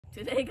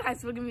Today,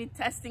 guys, we're gonna be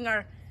testing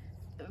our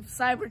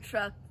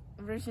Cybertruck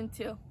version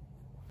 2.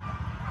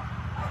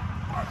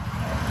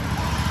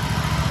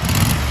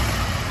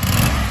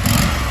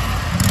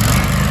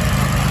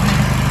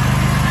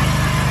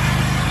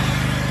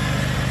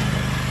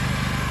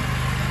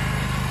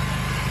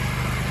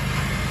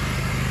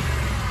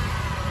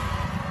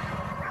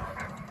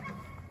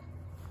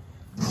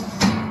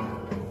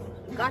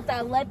 Got the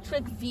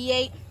electric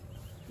V8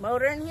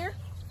 motor in here.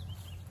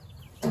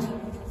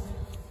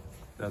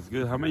 That's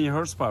good. How many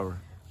horsepower?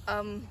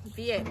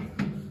 V8.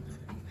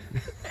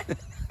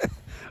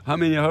 How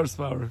many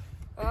horsepower?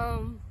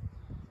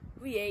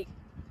 V8.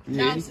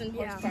 1,000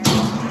 horsepower.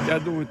 Yeah,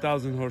 do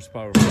 1,000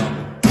 horsepower.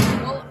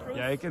 Bulletproof.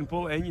 Yeah, it can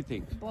pull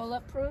anything.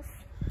 Bulletproof.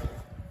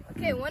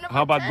 Okay, one of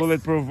How about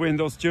bulletproof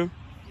windows too?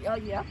 Oh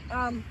yeah.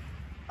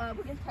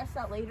 We can test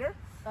that later.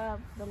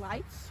 The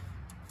lights.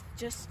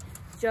 Just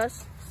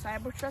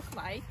Cybertruck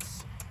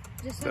lights.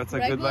 Just That's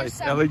like a good light.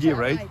 Cybertruck LED,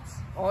 right? lights.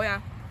 Oh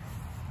yeah.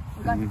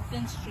 We got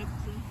thin strips.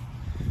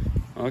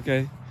 Okay.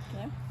 Okay.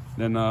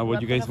 Then what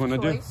do you guys want to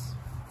do?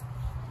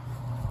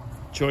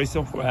 Choice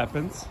of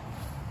weapons.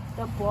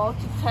 The ball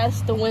to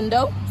test the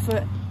window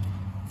for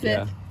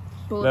Yeah.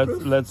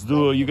 bulletproof. Let's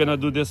do. You gonna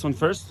do this one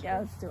first? Yeah,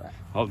 let's do it.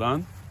 Hold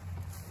on.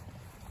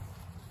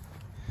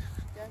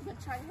 Yeah, I'm gonna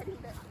try hitting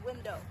the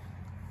window.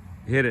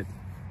 Hit it.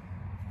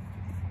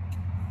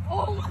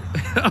 Oh!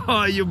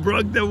 Oh, you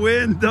broke the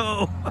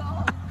window.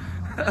 Oh.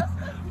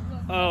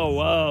 Oh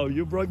wow,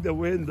 you broke the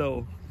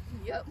window.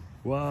 Yep.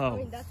 Wow. I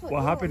mean, that's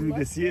What happened with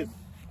the seat?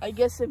 I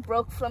guess it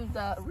broke from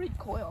the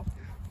recoil.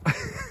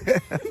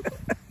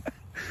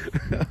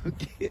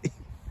 Okay.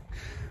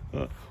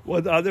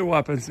 What other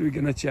weapons are we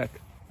gonna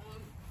check?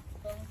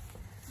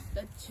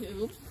 The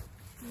tube.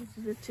 This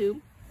is the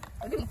tube.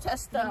 I'm gonna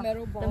test the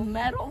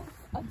metal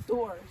of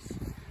doors.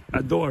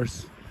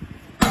 Doors.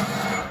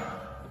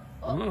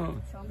 Oh,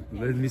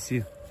 let me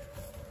see.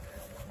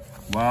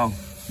 Wow,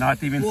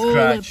 not even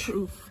scratch.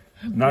 Bulletproof.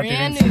 Not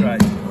Brand even new.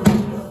 scratch.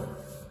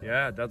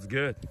 Yeah, that's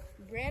good.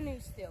 Brand new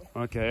still.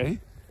 Okay.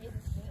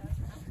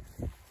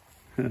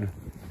 Yeah.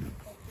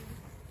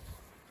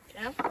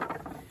 Now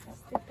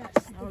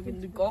we're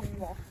gonna do golf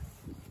ball.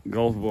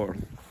 Golf ball.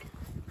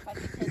 If I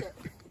can hit it.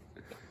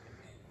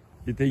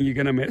 You think you're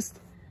gonna miss?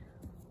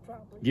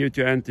 Probably. Give it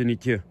to Anthony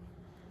too,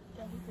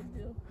 Yeah, he can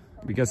do.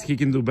 because he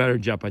can do better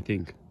job, I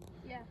think.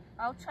 Yeah,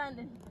 I'll try and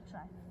then he can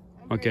try.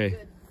 I'm Okay.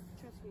 very good.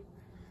 Trust me.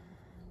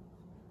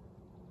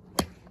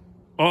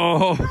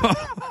 Oh.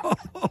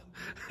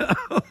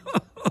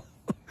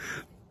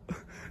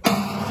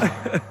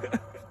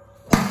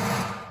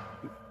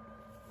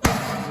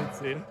 Let's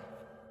see.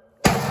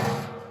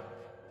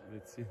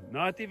 Let's see.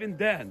 Not even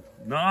dent.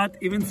 Not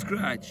even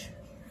scratch.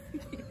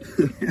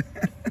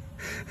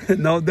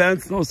 No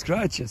dents, no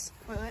scratches.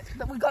 Wait,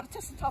 we gotta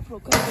test the top real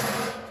quick.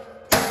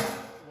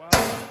 Wow.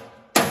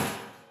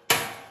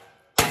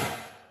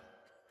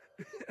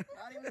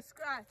 Not even a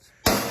scratch.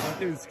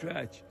 Not even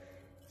scratch.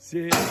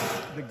 See,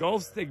 the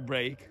golf stick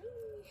break,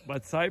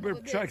 but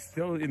Cybertruck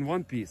still in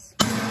one piece.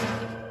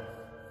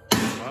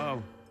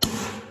 Wow.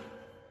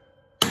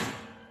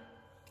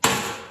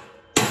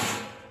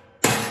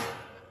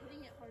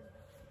 Hitting it hard.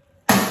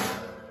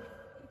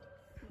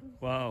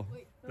 Wow.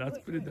 That's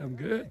pretty damn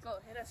good. Go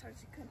hit as hard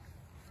as you can.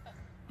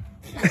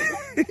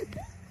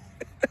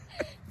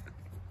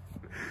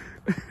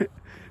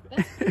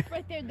 That's proof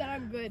right there that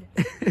I'm good.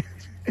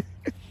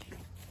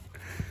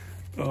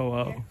 Oh,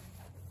 wow.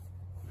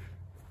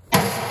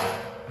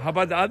 How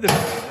about the other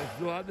side? Let's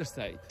do other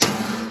side.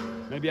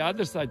 Maybe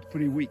other side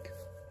pretty weak.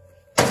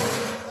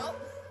 Nope.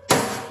 No?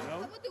 How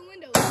about the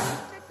windows?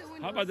 Check the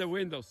windows. How about the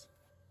windows?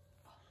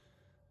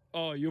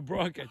 Oh, you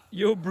broke it.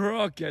 You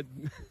broke it.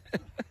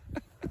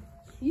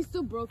 You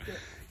still broke it.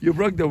 You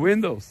broke the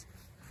windows.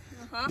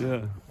 Uh-huh.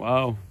 Yeah.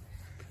 Wow.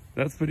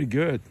 That's pretty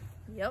good.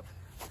 Yep.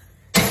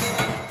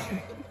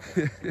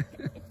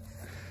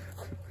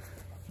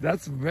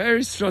 That's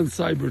very strong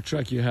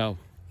Cybertruck you have.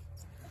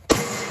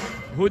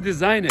 Who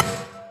designed it?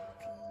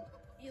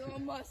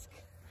 Elon Musk.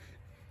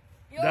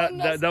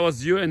 That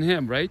was you and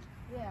him, right?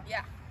 Yeah.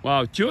 Yeah.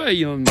 Wow, two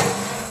Elon.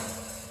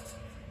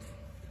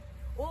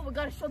 Oh, we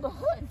gotta show the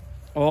hood.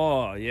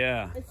 Oh,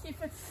 yeah. Let's see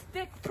if it's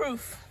stick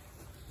proof.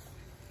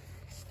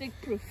 Stick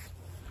proof.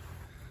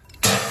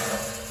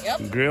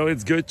 Yep. Grill,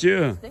 it's good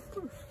too. Stick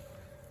proof.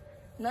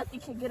 Nothing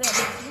can get in.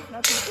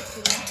 Nothing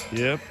can get in.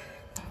 Yep.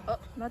 Oh,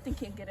 nothing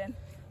can get in.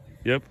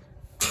 Yep.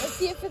 Let's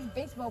see if it's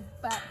baseball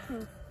bat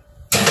proof.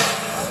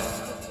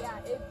 Yeah,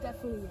 it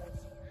definitely is.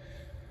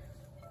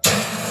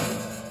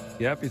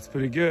 Yep, it's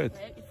pretty good.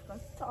 Okay, it's on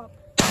top.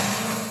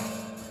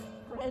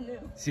 Brand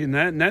new. See,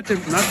 nothing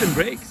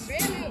breaks.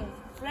 Brand new.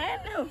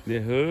 Brand new. The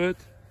hood.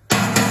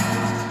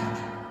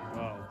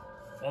 Wow.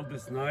 All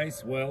this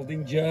nice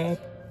welding job.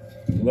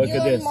 Look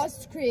at this. Elon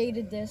Musk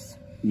created this.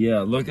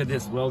 Yeah, look at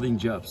this welding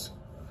jobs.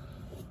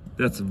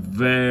 That's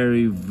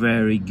very,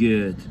 very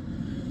good.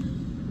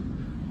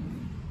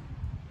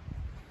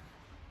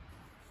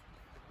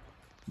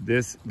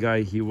 This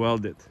guy, he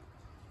welded.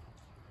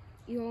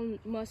 Elon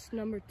Musk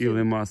number 2.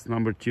 Elon Musk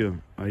number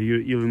 2. Are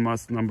you Elon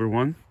Musk number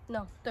 1?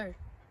 No, 3rd.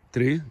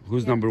 3?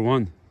 Who's number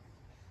 1?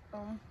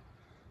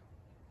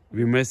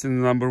 We're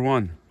missing number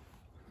 1.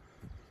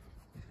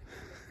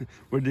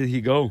 Where did he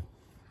go?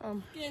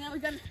 Okay, now we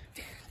gotta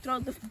throw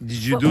the...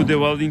 Did you do the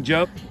welding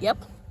job? Yep.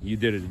 You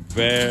did it.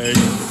 Very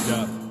good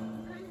job.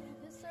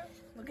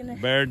 We're gonna...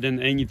 Better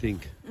than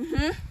anything.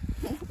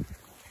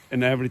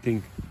 And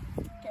everything.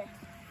 Okay.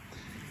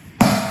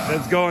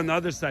 Let's go on the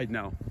other side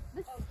now.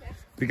 Okay.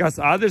 Because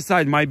the other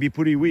side might be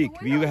pretty weak.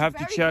 We have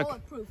to check.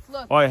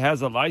 Look. Oh, it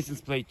has a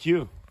license plate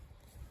too.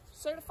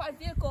 Certified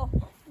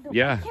vehicle.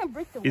 Yeah. Can't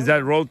break the Is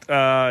that road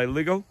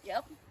illegal?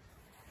 Yep.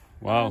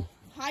 Wow.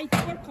 High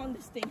torque on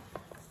this thing.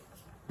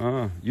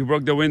 You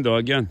broke the window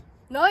again.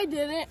 No, I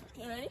didn't.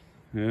 You ready?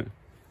 Yeah.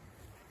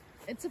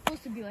 It's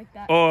supposed to be like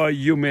that. Oh,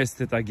 you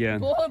missed it again.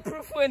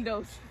 Bulletproof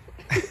windows.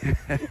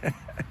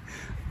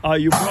 Oh,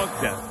 you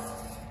broke that.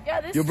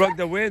 Yeah, this You broke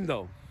the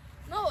window.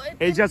 No,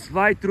 It just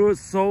fly through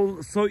so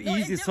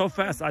easy, so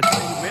fast. I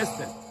think you missed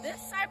it. This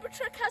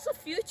Cybertruck has a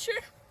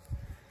feature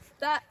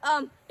that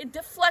it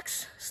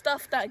deflects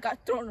stuff that got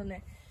thrown on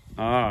it.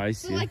 Ah, I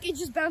see. So like it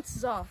just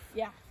bounces off.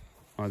 Yeah.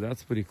 Oh,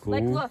 that's pretty cool.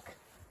 Like look.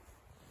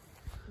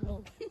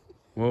 Whoa.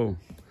 Whoa.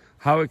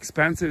 How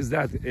expensive is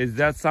that? Is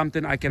that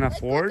something I can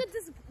afford? Look at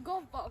this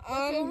golf ball.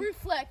 It'll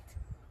reflect.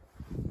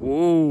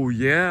 Oh,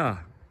 yeah.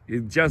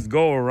 It just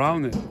go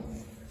around it.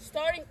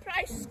 Starting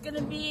price is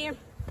gonna be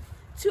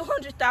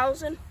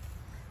 200,000.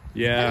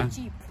 Yeah. Very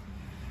cheap.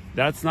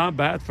 That's not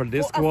bad for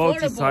this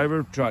quality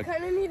Cybertruck.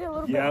 Kind of need a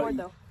little bit more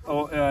though.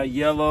 Oh,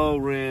 yellow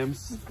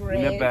rims in the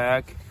Gray.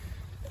 back,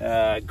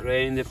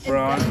 gray in the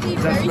front. definitely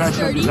Is that very special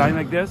sturdy. design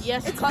like this?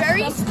 Yes, it's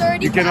very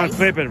sturdy. You cannot guys.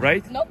 flip it,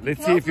 right? Nope.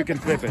 Let's see if you can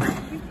flip it.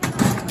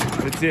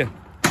 Let's see it.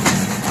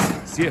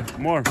 See it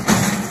more.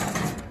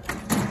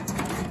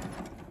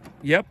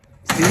 Yep.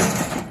 See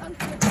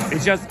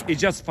it? It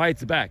just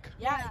fights back.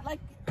 Yeah, like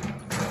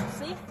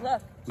see,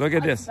 look. Look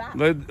at this. Back.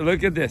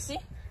 Look at this. See?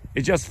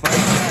 It just fights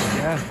back.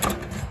 Yeah.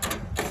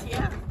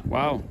 Yeah.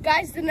 Wow.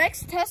 Guys, the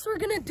next test we're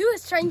gonna do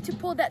is trying to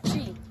pull that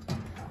tree.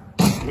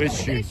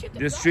 Which tree?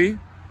 This tree?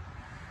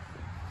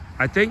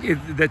 I think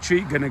the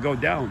tree gonna go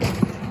down.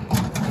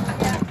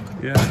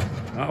 Yeah.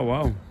 Oh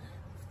wow.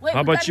 Wait,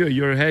 How about you?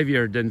 You're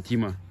heavier than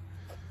Tima.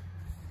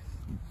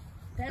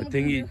 I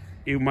think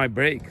it might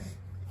break.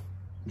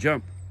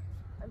 Jump.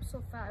 I'm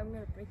so fat. I'm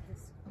gonna break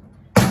this.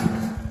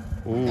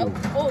 Oh.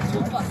 Oh,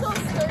 so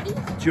sturdy.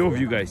 2 of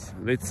you guys.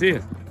 Let's see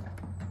it.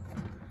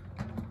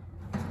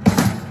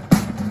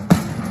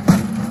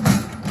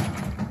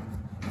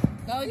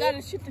 Now we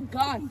gotta shoot the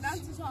guns.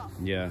 Bounces off.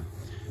 Yeah.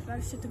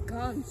 Gotta shoot the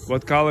guns.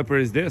 What caliber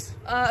is this?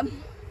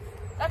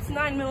 That's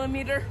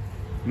 9mm.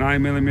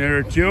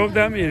 9mm, 2 of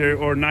them, either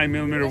or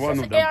 9mm, one This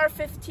of is them.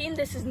 AR-15.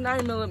 This is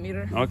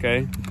 9mm.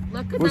 Okay.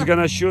 Look at Who's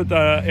gonna shoot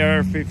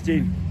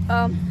AR-15?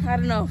 I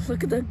don't know.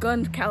 Look at the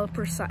gun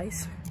caliper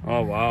size.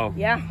 Oh wow.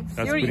 Yeah,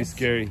 That's pretty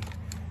scary.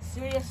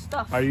 Serious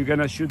stuff. Are you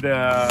gonna shoot the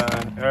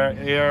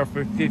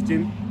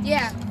AR-15?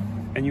 Yeah.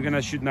 And you're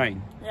gonna shoot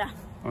 9? Yeah.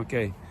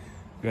 Okay.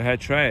 Go ahead,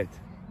 try it.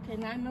 Okay,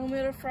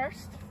 9mm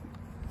first.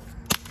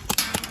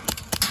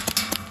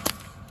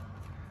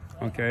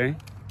 Okay.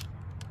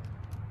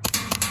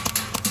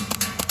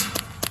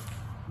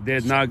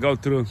 Did not go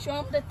through.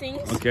 Show them the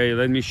things. Okay,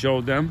 let me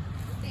show them.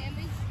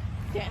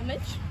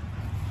 Damage.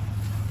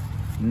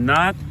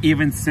 Not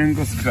even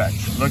single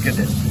scratch. Look at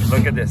this.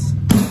 Look at this.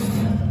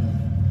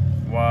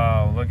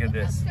 Wow, look at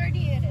this. How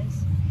sturdy it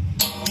is.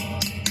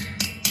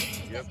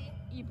 Yep.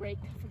 E-brake.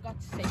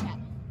 Forgot to say that.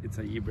 It's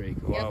an e-brake.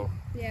 Wow.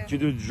 Yeah. Did you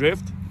do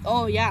drift?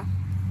 Oh yeah.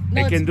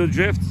 No, It can do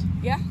drifts?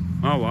 Yeah.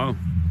 Oh wow.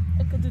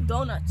 It could do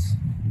donuts.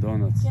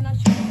 Donuts. Can I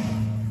shoot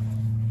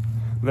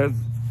it? Let's,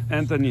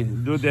 Anthony,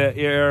 do the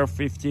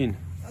AR-15.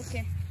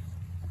 Okay.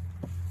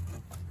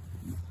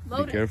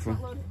 Be careful.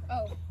 Load it.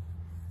 Oh.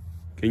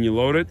 Can you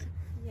load it?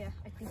 Yeah,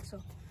 I think so.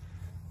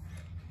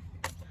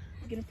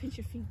 You're gonna pinch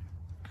your finger.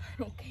 I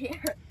don't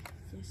care.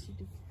 Yes, you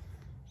do.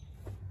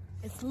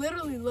 It's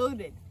literally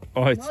loaded.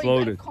 Oh, it's No, you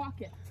loaded. gotta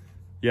cock it.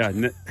 Yeah.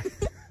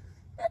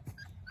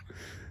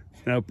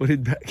 Now put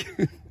it back.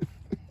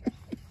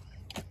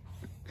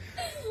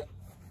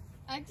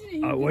 Actually,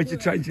 What you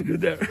trying to do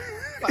there?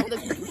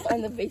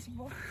 Find the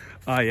baseball.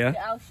 Oh, yeah?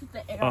 Yeah, I'll shoot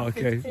the air. Oh,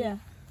 okay. Yeah.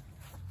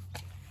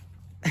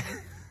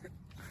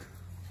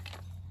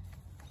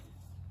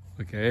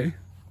 Okay.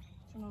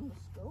 Turn on the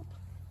scope.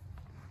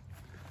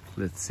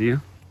 Let's see.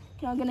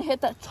 Okay, I'm gonna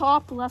hit that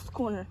top left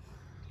corner.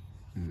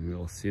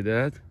 We'll see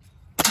that.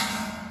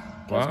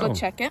 Let's go Wow.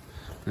 check it.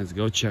 Let's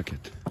go check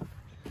it.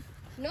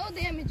 No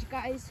damage,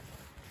 guys.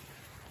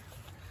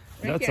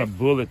 That's here. a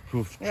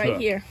bulletproof truck. Right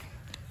here.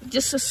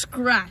 Just a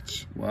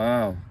scratch.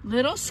 Wow.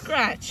 Little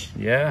scratch.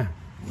 Yeah.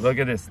 Look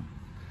at this.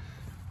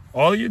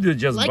 All you do is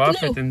just Like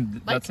buff new. it and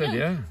Like that's it. new.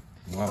 Yeah.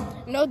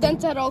 Wow. No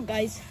dents at all,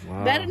 guys.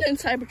 Wow. Better than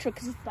Cybertruck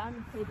because it's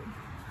diamond plated.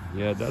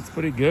 Yeah, that's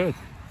pretty good.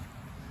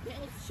 Yeah,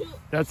 let's shoot.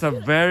 That's a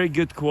very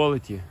good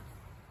quality.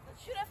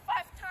 Let's shoot it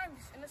 5 times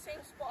in the same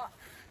spot.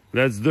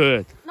 Let's do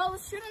it. No,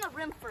 let's shoot in the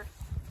rim first.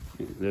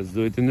 Let's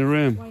do it in the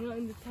rim. Why not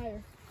in the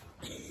tire?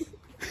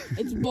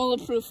 It's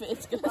bulletproof.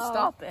 It's gonna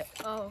stop it.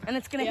 Oh. And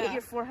it's gonna hit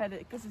your forehead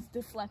because it's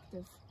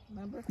deflective.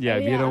 Remember? Yeah,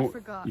 if you I don't.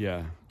 forgot.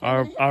 Yeah,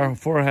 our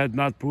forehead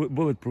not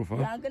bulletproof, huh?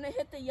 Yeah, I'm gonna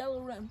hit the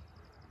yellow rim.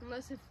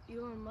 Unless if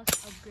Elon Musk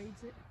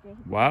upgrades it.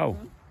 Wow,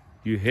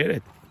 you hit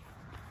it.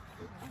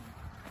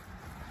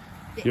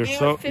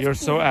 The You're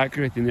so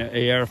accurate in the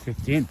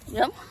AR-15.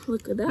 Yep.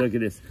 Look at that. Look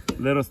at this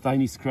little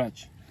tiny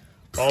scratch.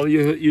 All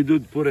you do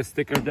put a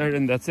sticker there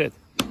and that's it.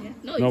 Yeah.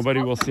 No,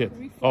 Nobody will see it.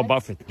 Oh,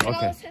 buff it. And I Okay.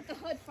 always hit the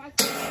hood 5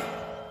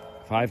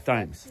 times 5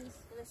 times. in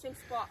the same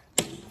spot.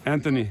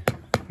 Anthony,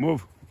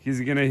 move. He's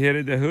gonna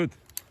hit the hood.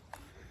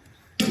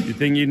 You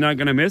think you're not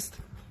gonna miss?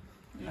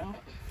 No.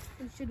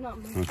 It should not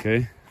move.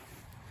 Okay.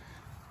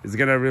 It's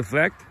gonna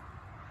reflect.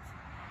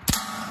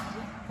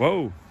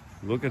 Whoa!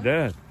 Look at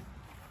that.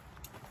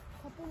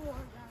 Couple more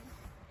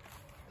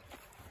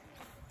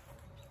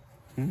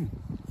guys.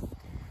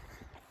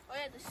 Oh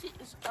yeah, the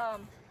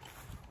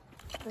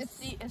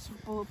seat is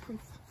bulletproof.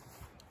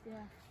 Yeah.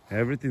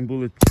 Everything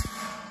bulletproof.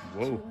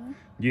 Whoa.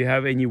 Do you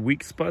have any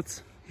weak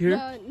spots here?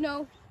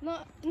 No,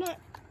 not. No.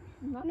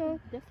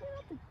 Definitely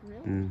not the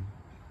grill.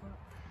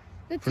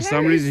 The For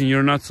some tires- reason,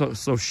 you're not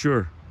so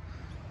sure.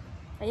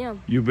 I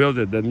am. You build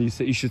it, then you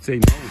should say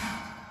no.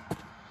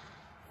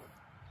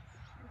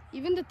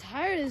 Even the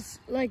tire is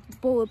like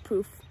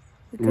bulletproof.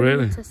 We couldn't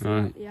Really? test it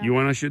out, yeah. You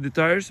wanna shoot the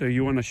tires, or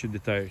you wanna shoot the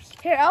tires?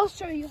 Here, I'll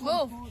show you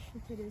how Move.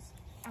 bulletproof it is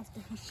after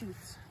he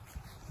shoots.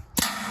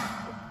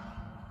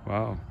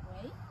 Wow.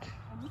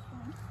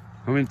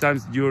 How many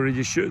times did you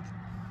already shoot?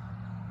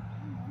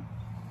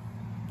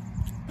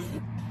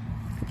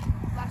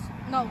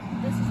 No,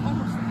 this is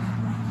almost.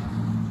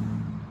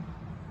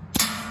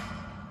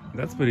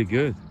 That's pretty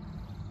good.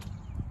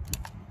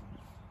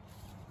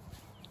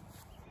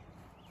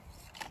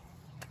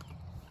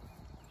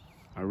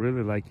 I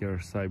really like your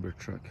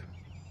Cybertruck.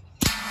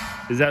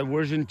 Is that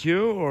version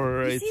 2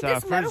 or You it's see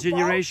this metal first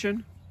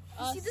generation?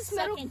 You see this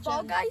metal second ball,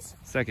 gen. guys?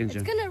 Second It's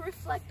gen. gonna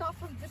reflect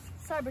off of this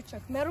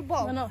Cybertruck. Metal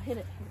ball. No, hit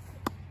it.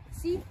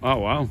 See? Oh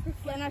wow.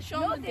 Can I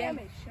show No him the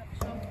damage.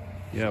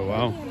 Yeah,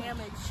 wow.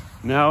 damage?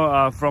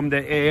 Now from the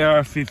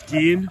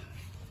AR-15.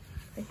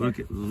 Look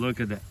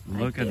at that.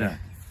 Look at that.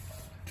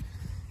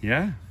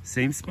 Yeah,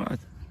 same spot.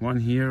 One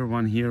here,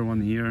 one here,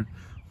 one here,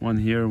 one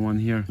here, one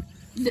here.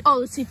 Oh,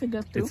 let's see if it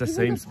goes through. It's the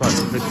same spot.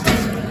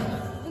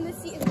 And the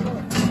seat is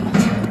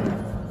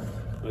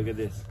bulletproof. Look at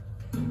this.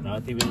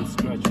 Not even a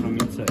scratch from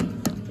inside.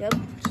 Yep,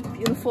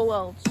 beautiful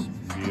welds.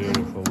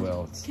 Beautiful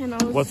welds. Can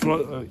I What's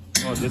wrong?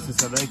 Oh, this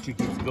is electric.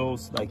 It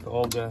goes like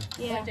all the.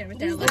 Yeah. Right there, right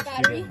This is there. the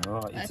battery.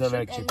 Oh, it's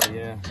Electric electric.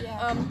 Yeah.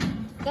 Yeah.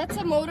 That's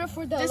a motor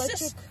for the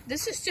electric.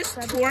 This is just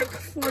torque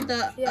for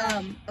the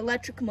Yeah.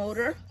 electric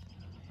motor,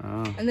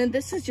 Ah. and then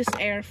this is just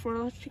air for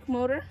electric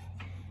motor,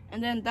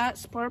 and then that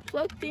spark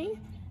plug thing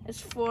is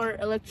for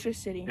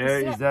electricity.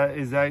 Is that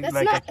That's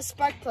like not a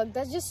spark plug.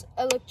 That's just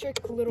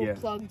electric little Yeah.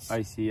 plugs.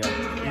 I see.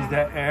 Yeah. Is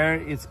that air?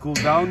 It's cool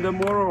down the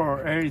motor,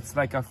 or air? It's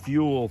like a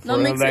fuel for No,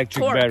 it makes it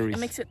electric torque. batteries. It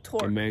makes it To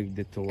torque. make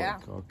the torque. Yeah.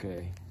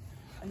 Okay.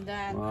 And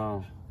then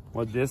Wow.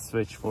 What this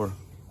switch for?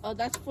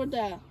 that's for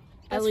the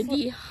That's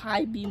LED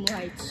high beam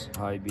lights.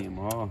 High beam.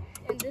 Oh.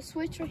 And this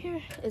switch right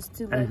here is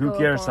to And who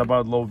cares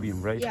about low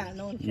beam, right? Yeah,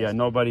 no one cares. Yeah,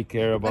 nobody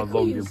care about Like,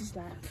 low who beam. uses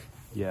that?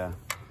 Yeah.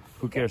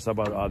 Who cares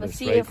about Let's others,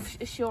 see right?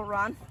 if she'll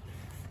run.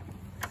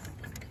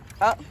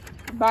 Oh,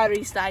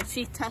 batteries died.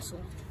 See, Tesla.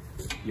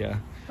 Yeah.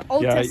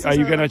 Old Yeah. Teslas Are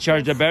you are gonna like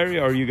charge the this. battery,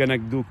 or are you gonna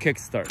do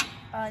kickstart?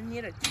 I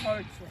need to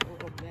charge it a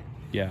little bit.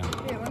 Yeah.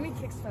 Here, let me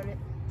kickstart it.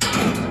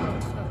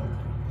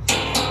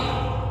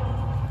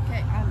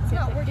 Okay, It's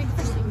not working.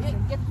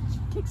 get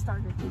the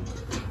kickstarter.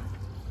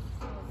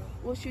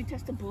 Well, should we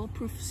test the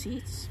bulletproof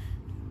seats?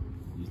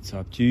 It's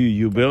up to you.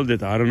 You build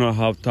it. I don't know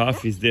how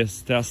tough is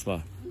this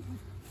Tesla.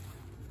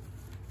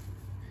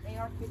 They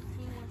are 15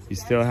 once You again.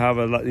 still have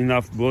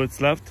enough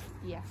bullets left?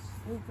 Yes.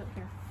 Move it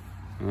here.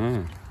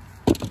 Ah.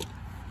 Let's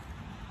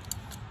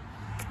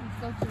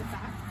go to the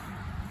back.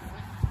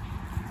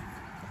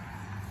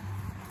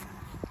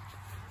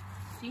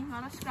 See,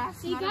 not a scratch.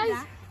 See, not a guys?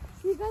 dent.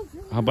 See, guys?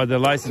 How about the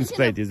license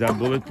plate? Is that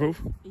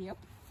bulletproof? Yep.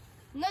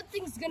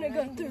 Nothing's gonna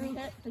go through.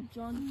 Hit the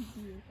John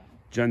Deere guy.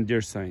 John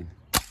Deere sign.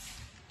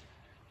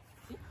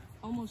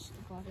 Almost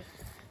got it.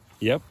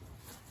 Yep.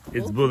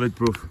 It's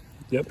bulletproof.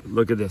 Yep.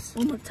 Look at this.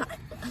 One more time.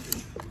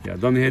 Yeah.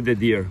 Don't hit the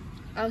deer.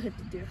 I'll hit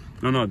the deer.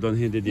 No, don't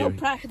hit the deer. No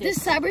practice. This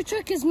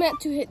Cybertruck is meant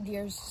to hit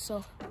deers,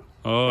 so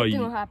Oh, nothing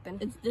will you happen.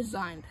 It's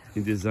designed.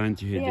 designed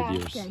to hit Yeah. the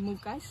deers. Okay,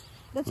 move, guys.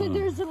 That's why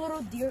there's a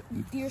little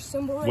deer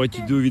symbol right What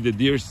there. you do with the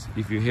deers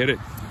if you hit it?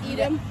 Eat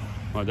them.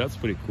 Oh, that's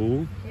pretty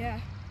cool. Yeah.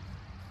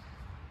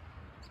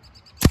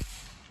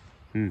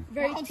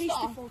 Very Oh,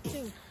 tasteful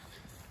too.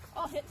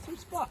 I'll hit some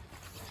spot.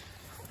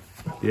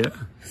 Yeah.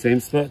 Same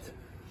spot.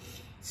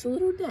 It's a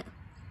little dent.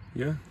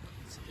 Yeah.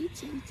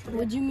 It's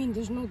What do you mean?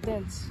 There's no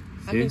dents.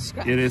 I mean, See?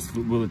 scratch. It is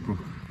bulletproof.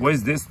 What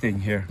is this thing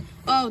here?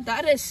 Oh,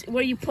 that is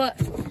where you put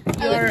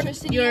your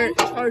Electricity in?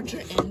 charger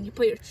in. You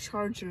put your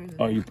charger in.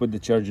 Oh, you put the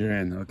charger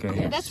in.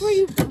 Okay. That's where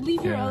you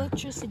leave your Yeah.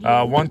 electricity.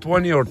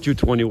 120 or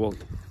 220 volt?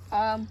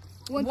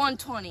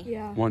 120.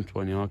 Yeah.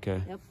 120.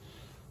 Okay. Yep.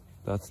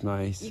 That's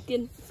nice. You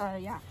can,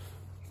 yeah.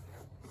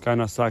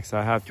 Kind of sucks.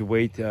 I have to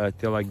wait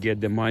till I get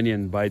the money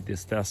and buy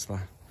this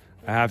Tesla.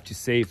 I have to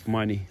save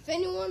money. If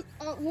anyone,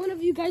 one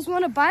of you guys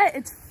want to buy it,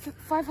 it's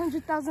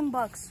 500,000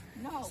 bucks.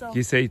 No. So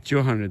You say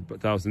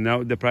 200,000.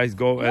 Now the price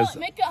go No, as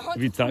make it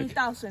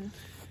 120,000.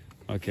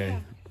 okay. Yeah.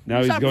 Now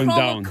Use it's our going promo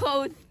down.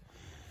 Code.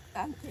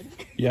 I'm kidding.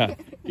 Yeah.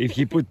 If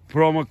you put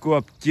promo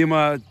code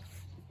Tima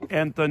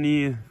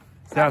Anthony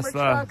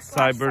Tesla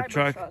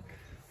Cybertruck.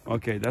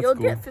 Okay, that's You'll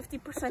cool. get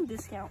 50%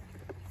 discount.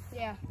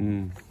 yeah,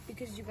 Mm.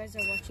 because you guys are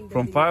watching the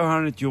From video.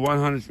 500 to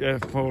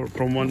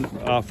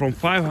 100 from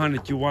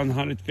 500 to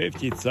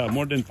 150, it's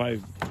more than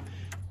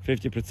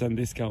 50%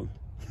 discount.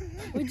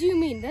 What do you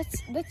mean?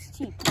 That's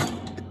cheap.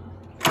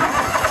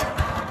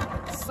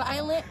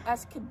 Silent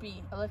as could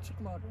be. Electric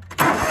motor.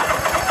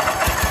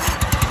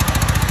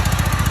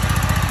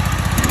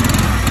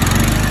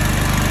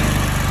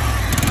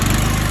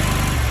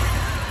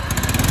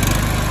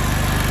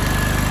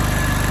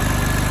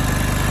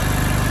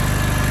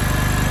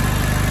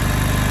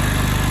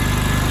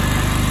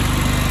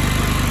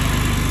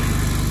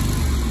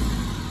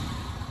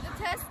 The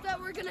test that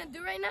we're gonna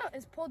do right now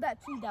is pull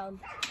that tree down.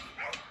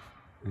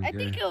 I Okay.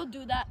 think it'll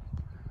do that.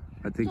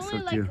 I think It's so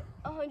only too. like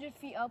 100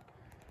 feet up.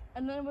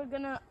 And then we're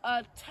gonna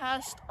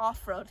test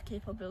off-road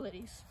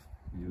capabilities.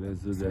 Yeah,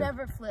 let's do It that.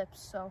 never flips,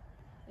 so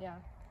yeah.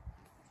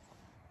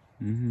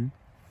 Mm-hmm.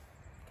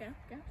 Okay,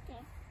 okay, okay.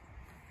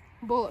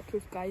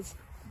 Bulletproof, guys.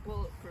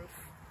 Bulletproof.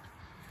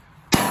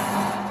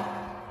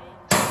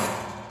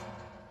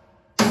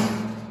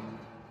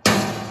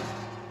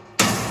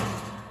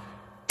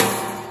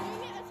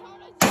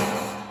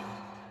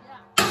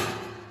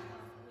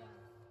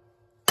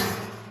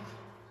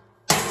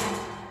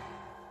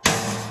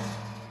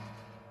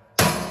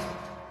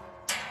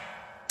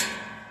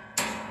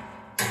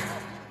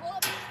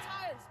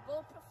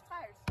 Bulletproof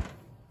tires.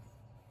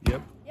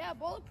 Yep. Yeah,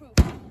 bulletproof.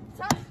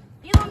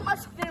 Elon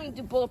Musk didn't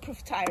do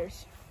bulletproof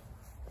tires.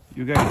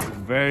 You guys are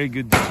very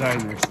good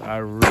designers. I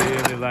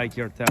really like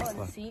your On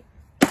Tesla. the seat.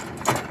 Yeah.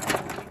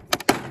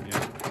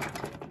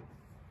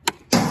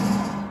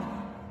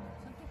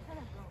 Something kind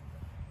of broke.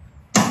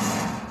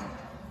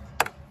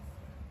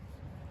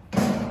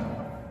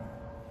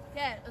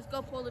 Yeah, let's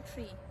go pull the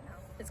tree now.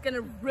 It's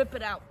gonna rip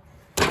it out.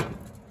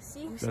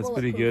 See? That's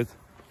pretty good.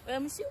 Wait,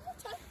 let me see one more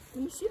time.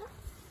 Let me see that.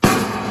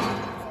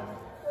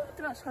 Look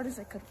at as hard as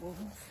I could roll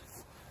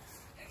this.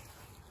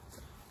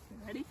 You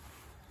ready?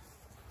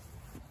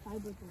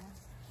 Fiberglass.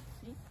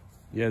 See?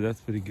 Yeah,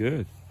 that's pretty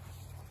good.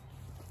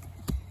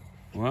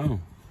 Wow.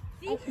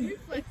 See?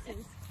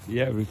 Reflexes.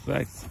 Yeah,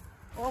 reflects.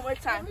 One more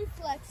It time.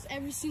 reflects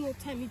every single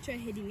time you try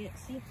hitting it.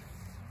 See?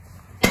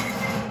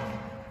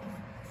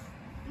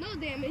 No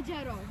damage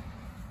at all.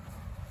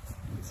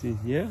 See,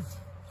 yeah,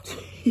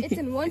 It's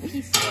in one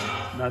piece.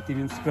 not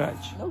even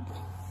scratch. Nope.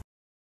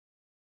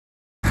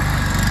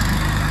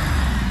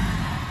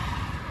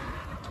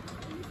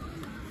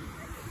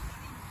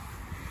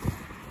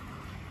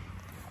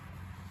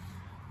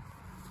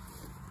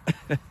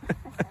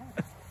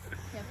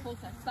 Yeah, pull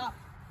that. Stop.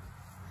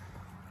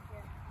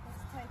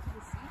 Let's tie it to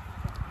the seat.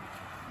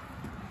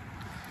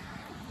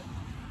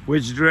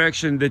 Which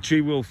direction the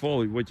tree will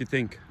fall? What do you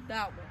think?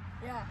 That way.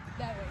 Yeah,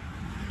 that way.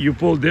 You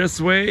pull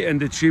this way and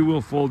the tree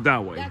will fall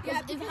that way. Yeah,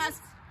 Yeah, because because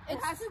it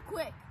it's has too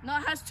quick. no,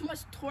 it has too much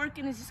torque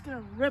and it's just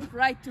gonna rip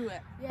right through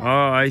it. Yeah.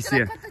 Oh, I It's see.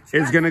 gonna cut the It's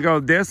track. gonna go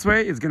this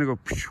way. It's gonna go.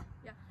 Phew.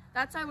 Yeah,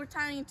 that's why we're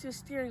tying it to a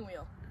steering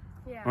wheel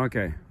Yeah.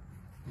 Okay.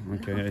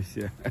 Okay, I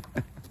see.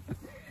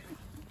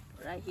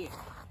 right here.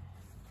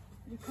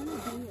 You're kind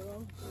of doing it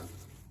wrong.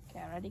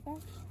 Okay, ready,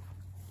 guys?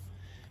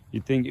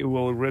 You think it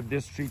will rip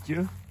this tree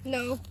too?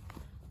 No.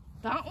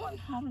 That one?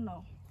 I don't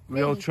know.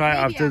 We'll Maybe- try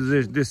maybe after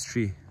this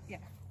tree. Yeah.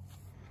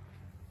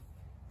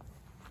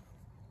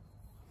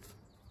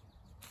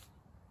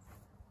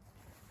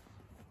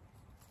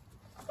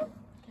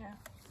 Okay.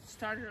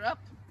 Start it up.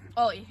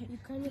 Oh, You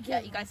kind of yeah,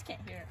 you guys can't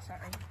hear it.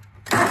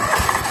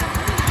 Sorry.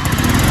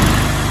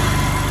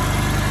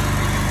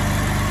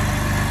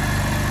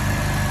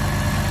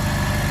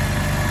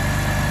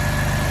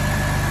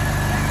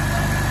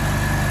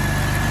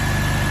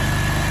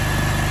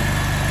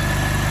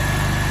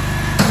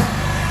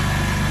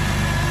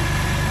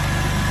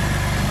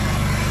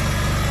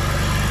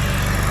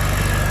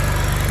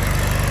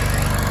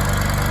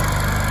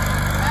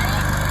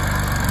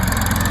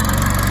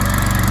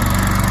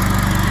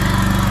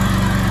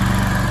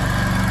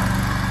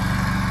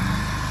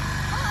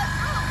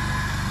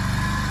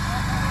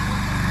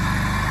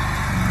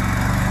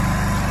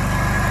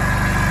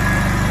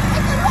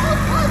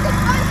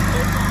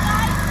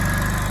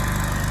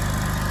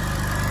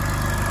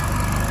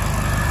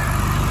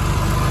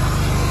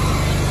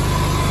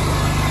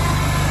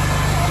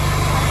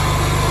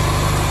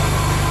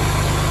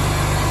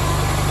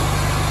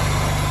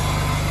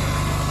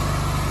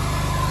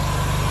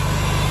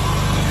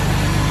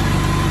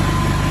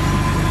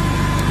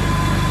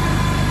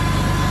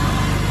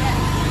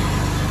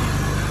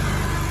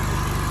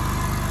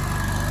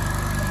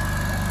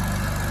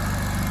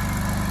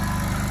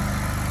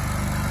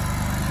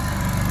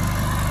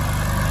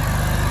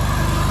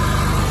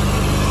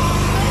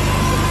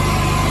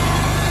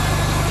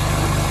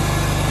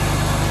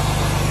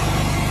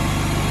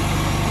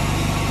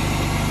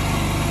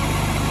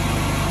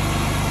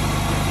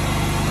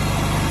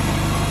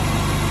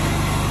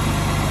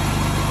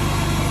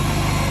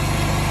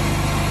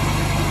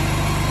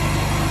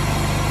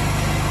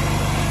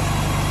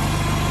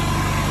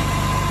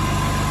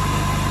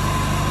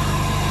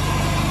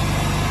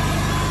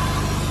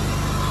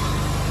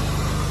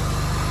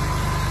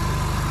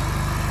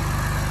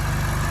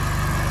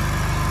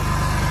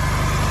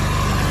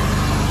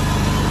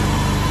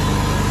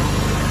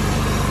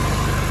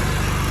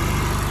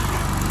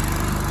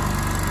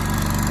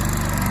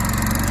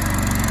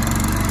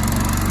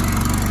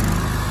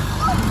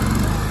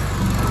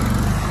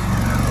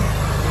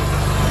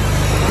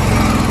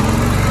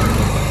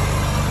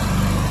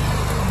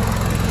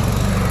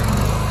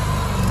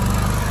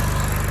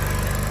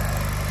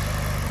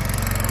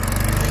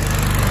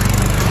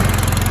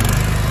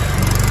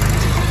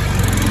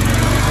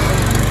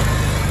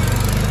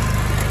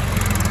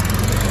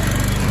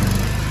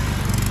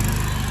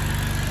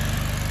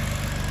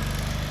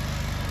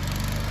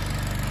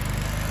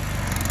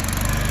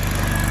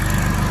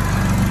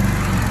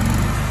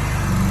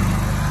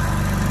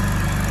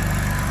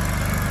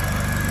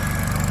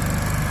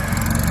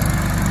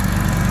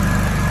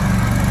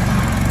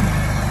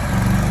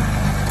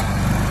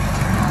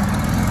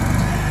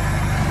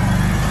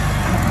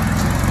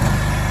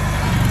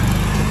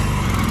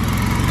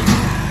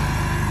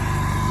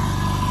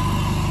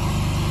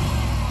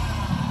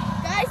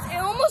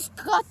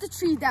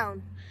 me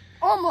down.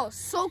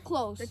 Almost, so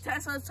close. The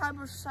Tesla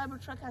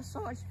Cybertruck has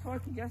so much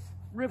torque, you just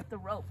rip the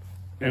rope.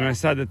 And I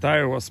saw the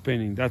tire was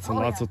spinning. That's a Oh,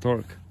 lots yeah. of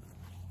torque.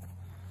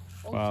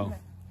 Wow. Ultimate.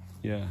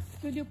 Yeah.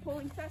 Should we do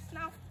pulling test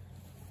now?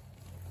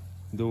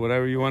 Do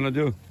whatever you want to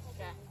do.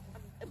 Okay.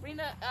 Bring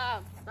the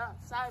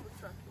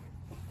Cybertruck.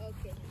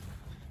 Okay.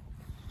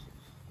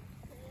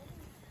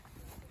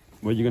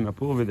 What are you gonna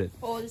pull with it?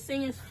 Oh, this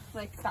thing is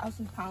like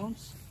 1,000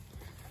 pounds.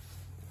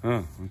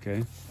 Oh,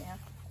 okay. Yeah.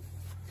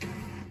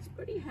 It's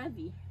pretty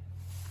heavy.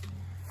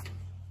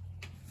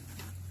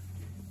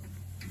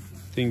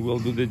 Think we'll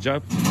do the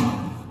job?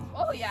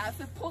 Oh yeah, if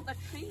we pull the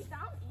tree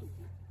down,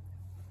 easy.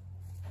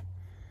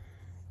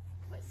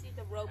 Let's see,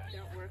 the rope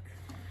don't work.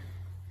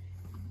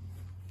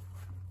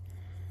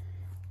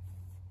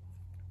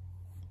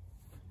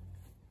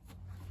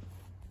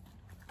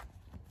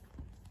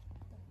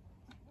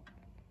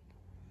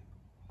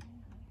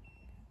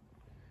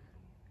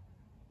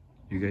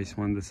 You guys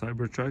want the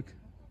Cybertruck?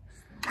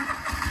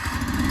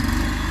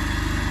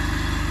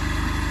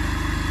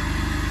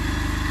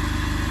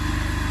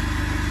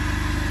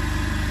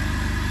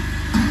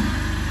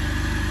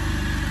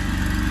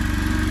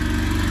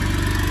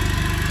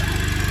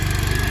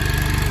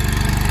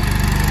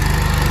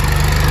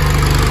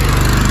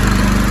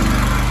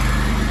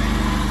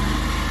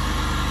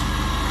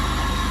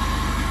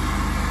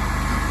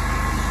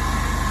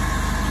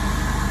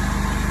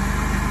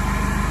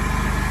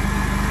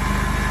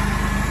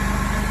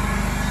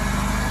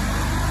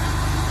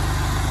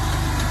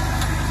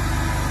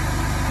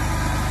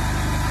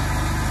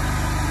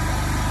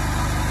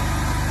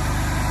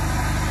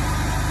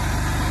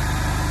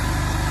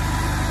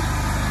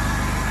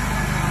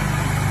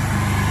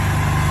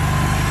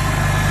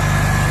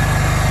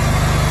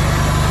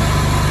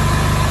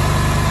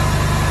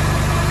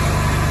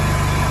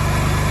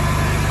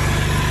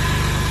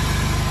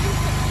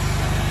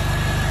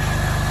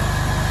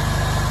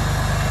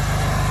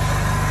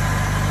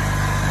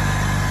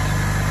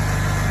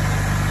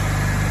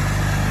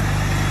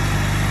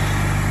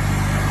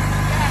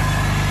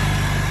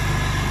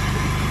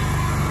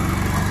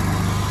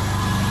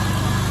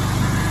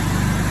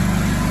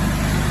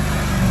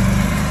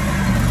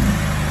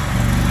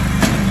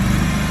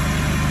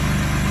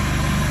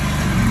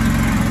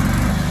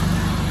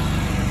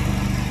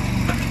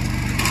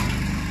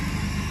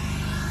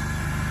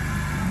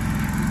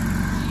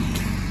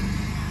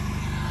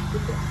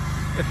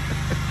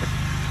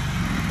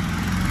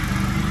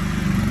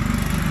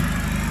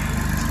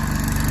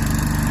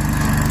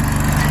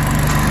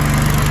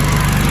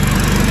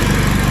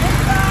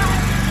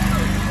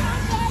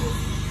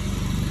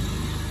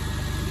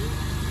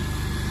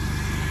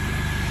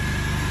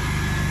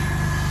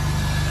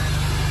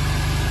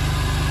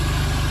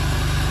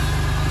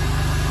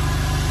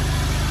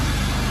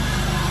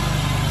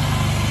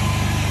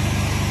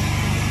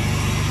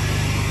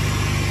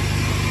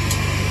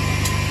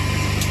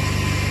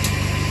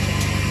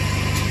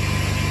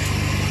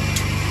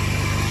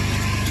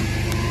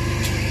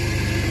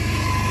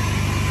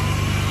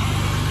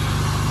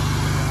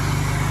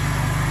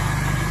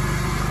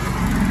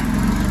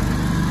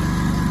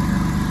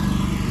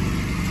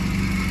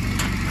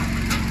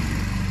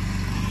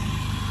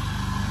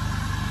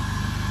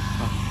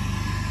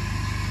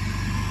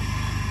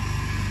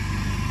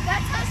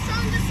 That's how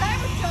strong the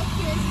Cybertruck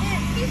is.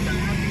 Man, he's the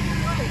one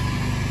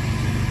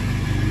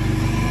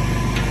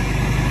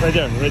Right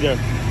there, right there.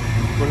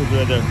 Put it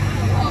right there.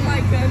 Oh my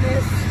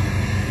goodness.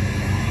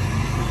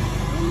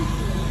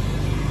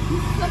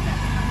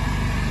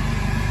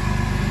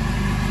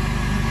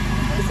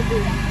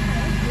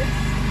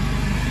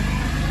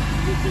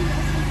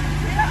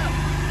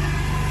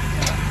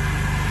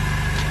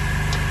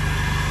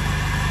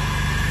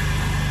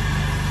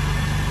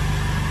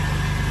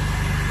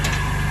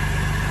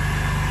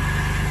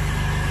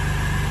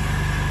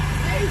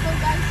 There you go,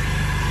 guys.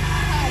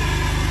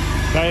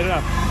 Tie it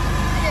up.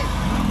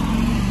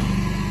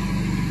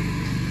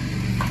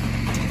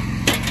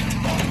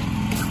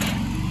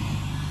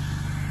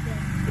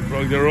 You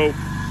broke the rope.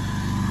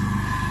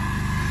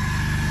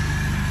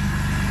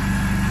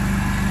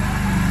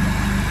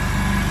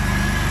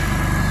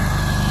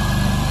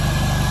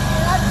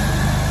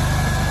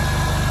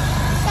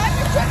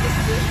 Cybertruck is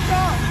too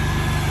strong.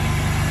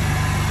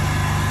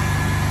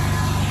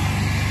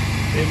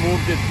 They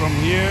moved it from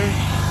here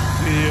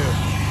to here.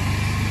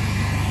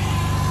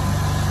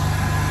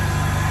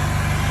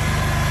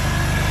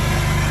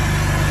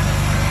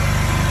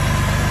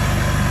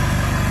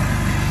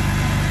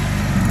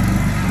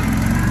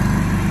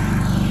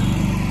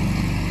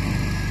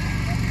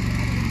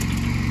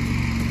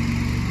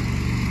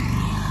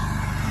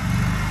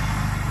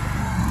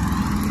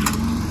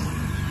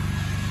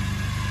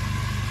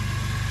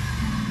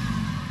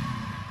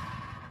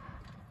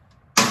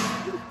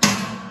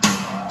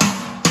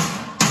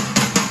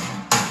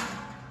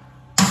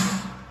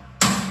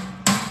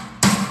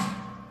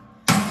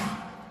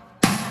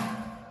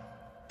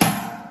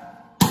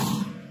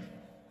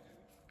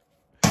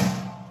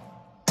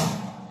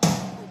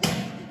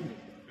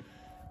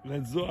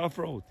 Let's do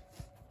off-road.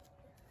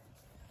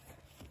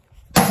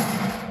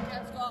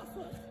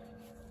 off-road.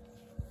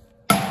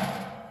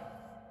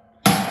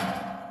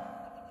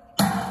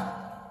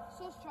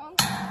 So strong.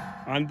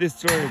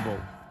 Undestroyable.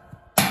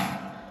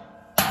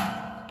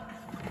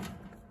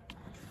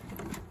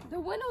 The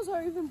windows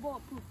are even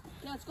bulletproof.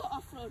 Yeah, let's go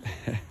off-road.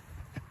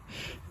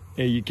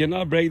 Hey, you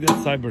cannot break that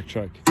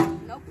cybertruck.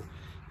 Nope.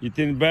 You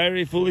think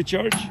battery fully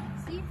charged?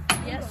 See?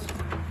 Yes.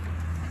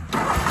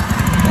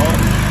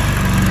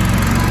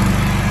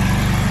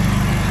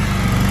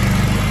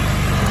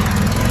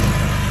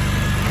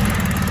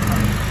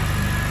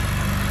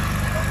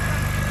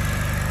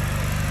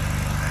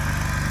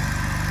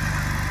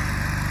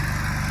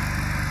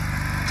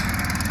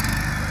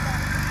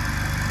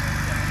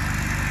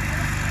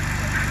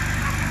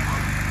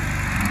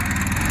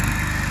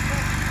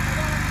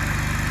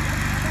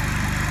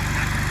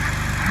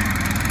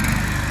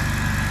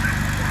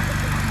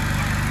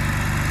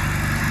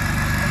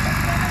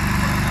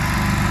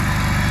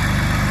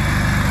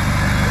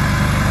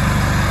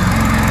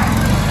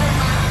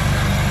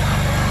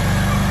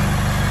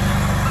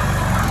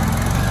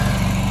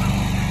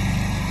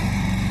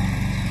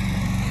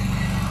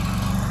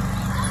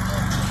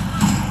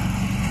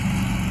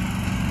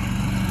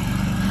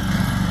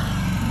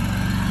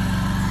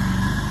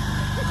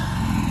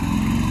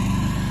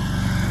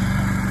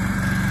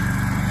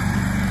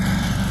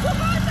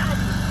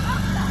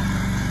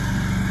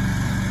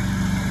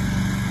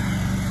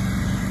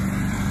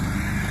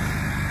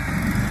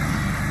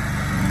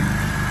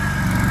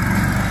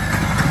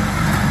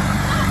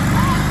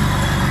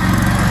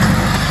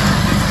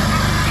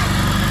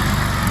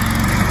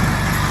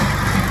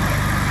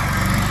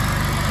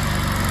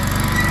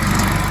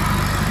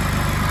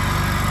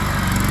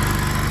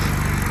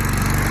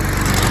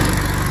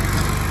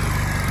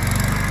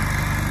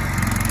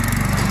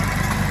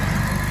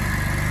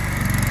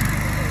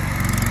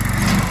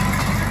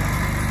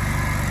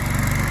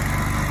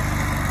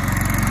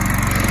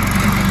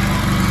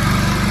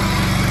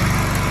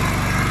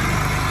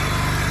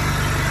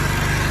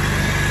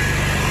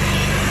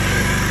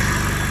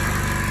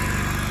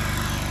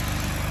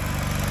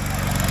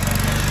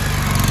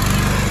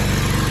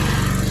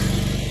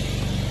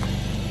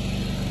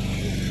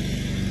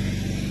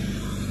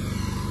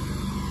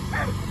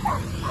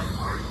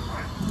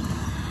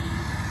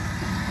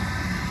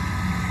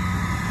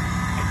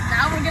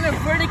 Now we're gonna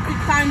vertically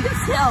climb this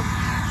hill.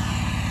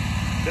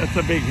 That's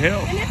a big hill.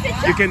 And if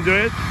it You can do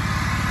it?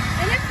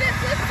 And if it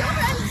flips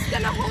over, I'm just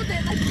gonna hold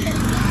it like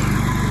this.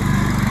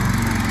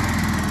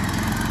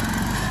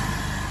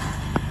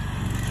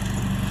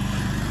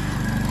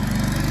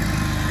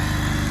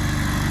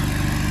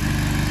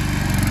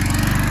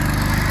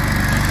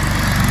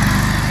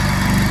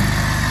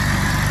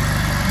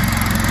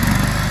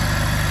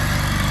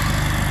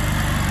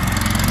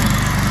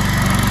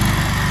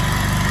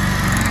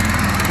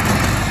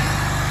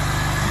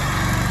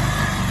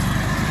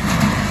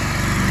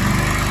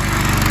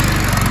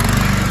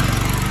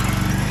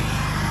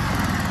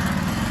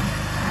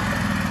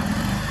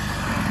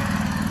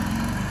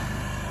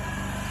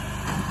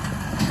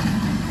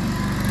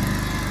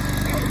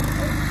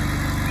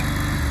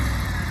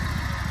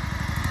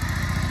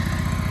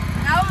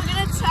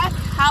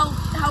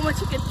 How much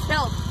you can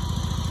tilt.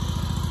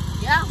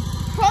 Yeah.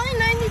 Probably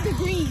 90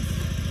 degrees.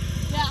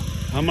 Yeah.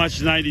 How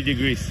much 90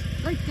 degrees?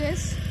 Like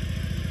this.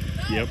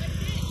 Yep.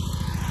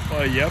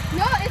 Oh, yep.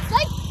 No, it's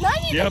like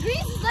 90 Yep.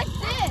 degrees is like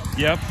this.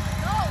 Yep.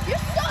 No, you're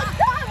so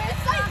dumb.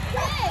 It's like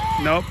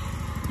this. Nope.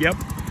 Yep.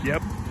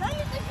 Yep. 90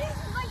 degrees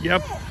is like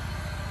Yep. this.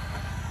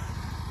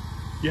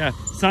 Yeah.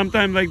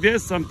 Sometime like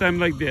this, sometime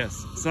like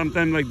this,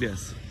 sometime like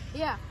this.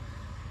 Yeah.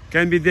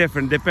 Can be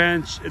different.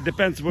 It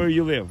depends where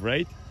you live,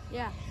 right?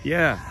 Yeah.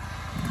 Yeah.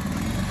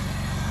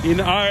 In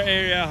our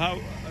area, how,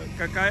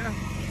 Kakaya?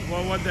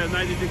 What the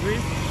 90 degrees?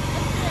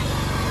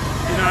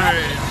 In our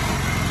area.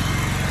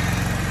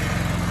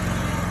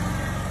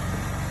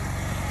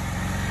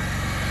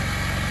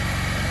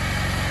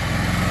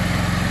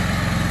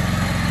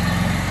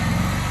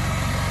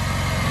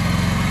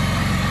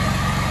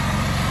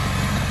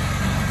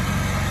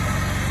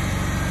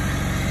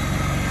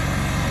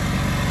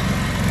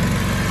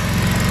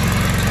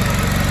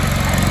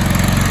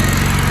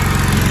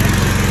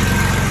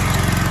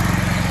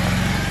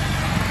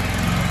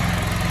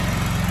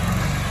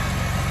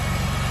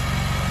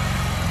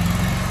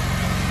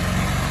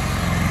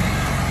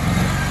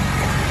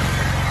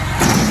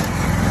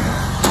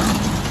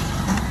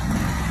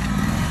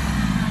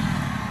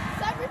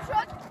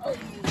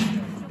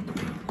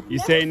 You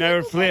say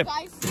never flip.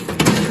 Guys.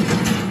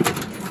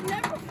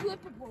 Never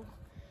flippable.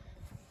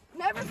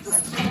 Never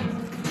flippable.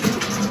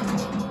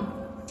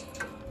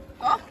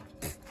 Oh,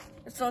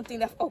 it's something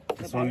that. Oh,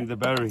 It's only the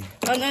battery.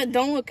 oh no!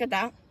 Don't look at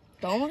that.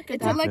 Don't look at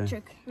It's that.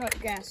 electric, not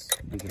gas.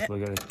 I just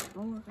look at it.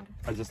 Don't look at it.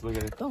 I just look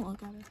at it. Don't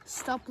look at it.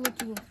 Stop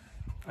looking.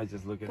 I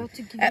just look at About it.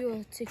 to give you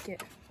a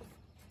ticket.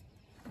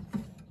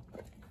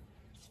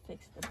 Let's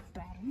fix the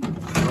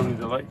battery. It's only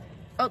the light.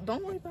 Oh,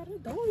 don't worry about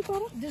it. Don't worry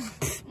about it.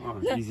 Just,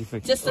 Oh, easy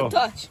fix. Just a Oh,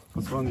 touch.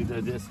 what's wrong with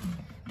this?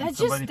 that's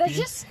Somebody just, that's pee?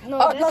 just, no,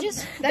 Oh, that's no, just,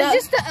 the- that's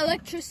just the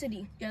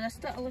electricity. Yeah, that's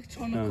the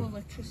electronic Oh.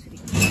 electricity.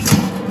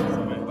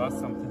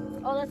 lost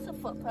something. Oh, that's the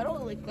foot pedal.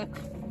 Like, look.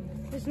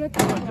 There's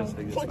nothing wrong. Just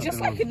like this. Well, just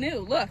nothing like new.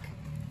 Look.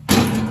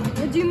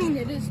 What do you mean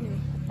it is new?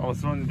 wrong. Oh,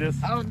 it's on this.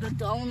 Oh, the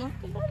donut.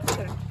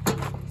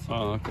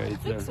 Oh, okay.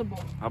 It's there.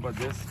 Fixable. How about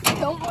this?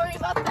 Don't worry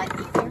about that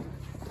either.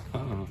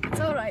 Oh, It's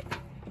all right.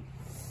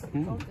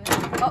 hmm.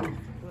 Oh,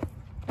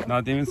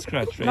 Not even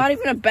scratch, right? not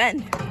even a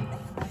bend.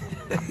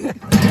 Let's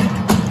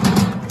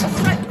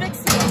try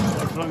fixing it.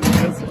 What's wrong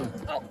with this one?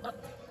 Oh,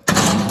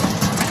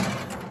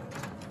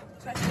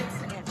 try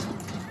fixing it.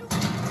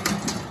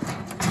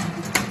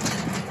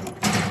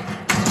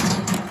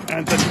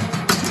 Anthony,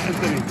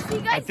 You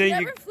I guys think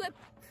never you. flip.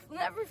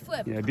 Never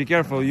flip. Yeah, be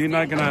careful. You're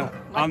not gonna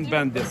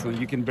unbend this one.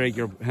 You can break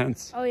your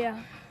hands Oh yeah.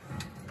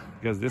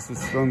 because this is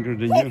stronger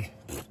than you.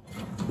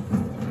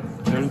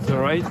 Turn to the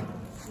right.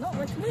 No,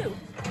 what's new?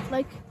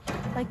 Like.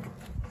 Wait.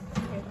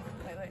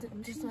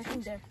 There's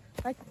nothing there.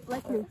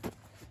 Like new.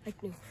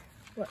 Like new.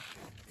 What?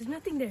 There's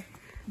nothing there.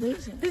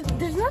 There's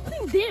There's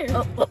nothing there.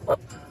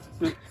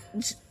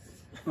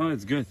 Oh,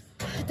 it's good.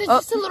 There's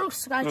just a little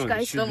scratch, Oh, it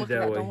guys. should Don't be look that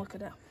at that. way. Don't look at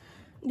that.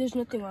 There's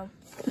nothing wrong.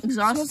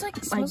 Exhaust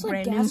Smells like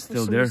brand new. gas for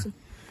Still some there? reason.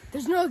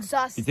 There's no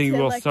exhaust. You think it's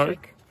it will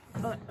electric.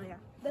 Oh yeah.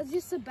 That's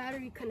just a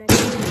battery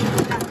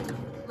connection.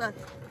 Look.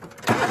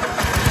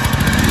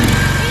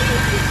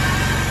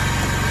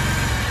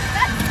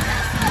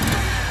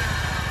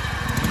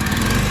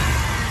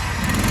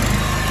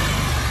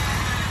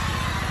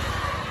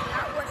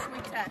 Now what should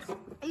we test?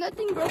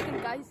 Nothing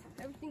broken, guys.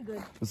 Everything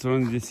good. What's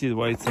wrong with the seat?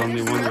 Why it's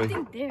only There's one way?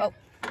 nothing there. Oh.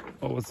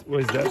 Oh,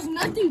 what is There's that?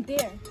 nothing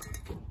there.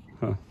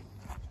 Huh.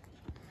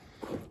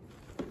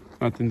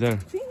 Nothing there.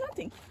 See,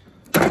 nothing.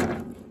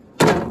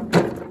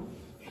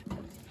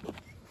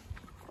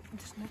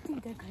 There's nothing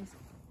there, guys.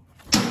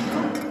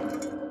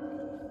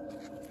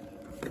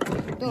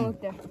 Don't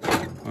look there.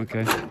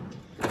 Okay.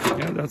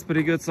 Yeah, that's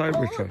pretty good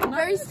Cybertruck.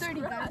 Very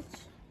sturdy, guys.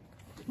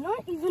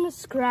 Not even a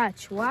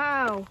scratch.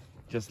 Wow.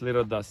 Just a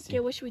little dusty. Okay,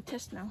 what should we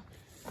test now?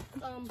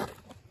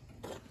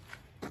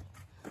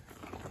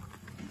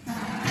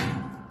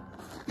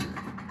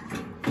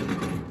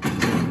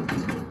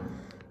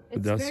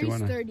 It's else you very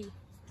wanna- sturdy.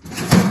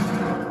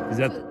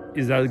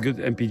 Is that a good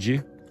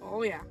MPG?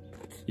 Oh yeah.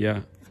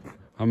 Yeah.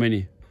 How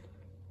many?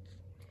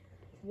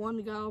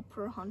 1 gallon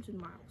per 100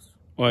 miles.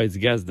 Oh, it's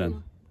gas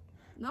then.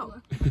 No,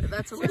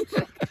 that's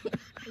electric.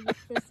 If you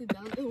press it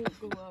down, it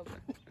will go up.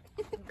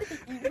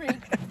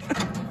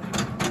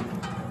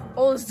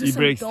 Oh, let's do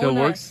some E-brake still donuts.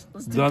 works?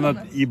 Let's do Donut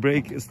donuts.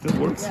 e-brake still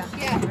works? Yeah.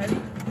 Yeah. Ready?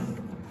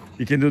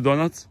 You can do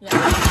donuts? Yeah.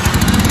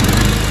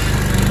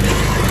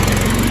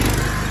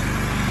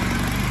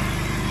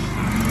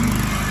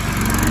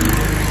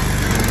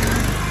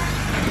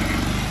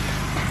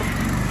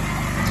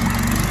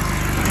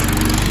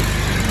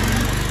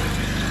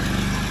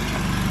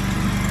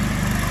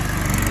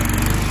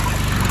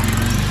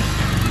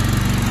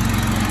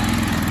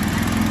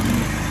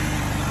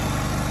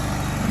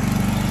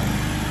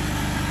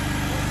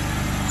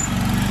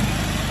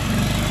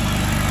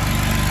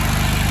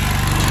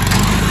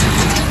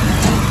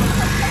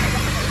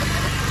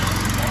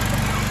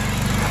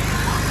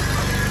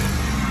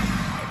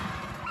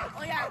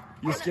 Oh yeah.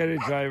 You scary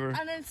driver.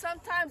 And then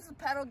sometimes the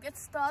pedal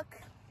gets stuck.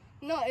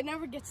 No, it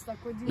never gets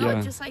stuck. Would you? No,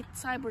 Yeah. just like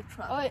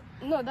Cybertruck. Oh,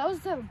 no, that was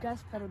the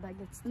gas pedal that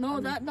gets stuck.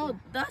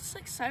 That's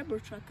like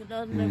Cybertruck. And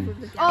then never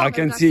the gas Oh, I pedal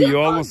can got see stuck. you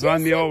almost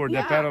ran me this over. The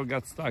yeah. pedal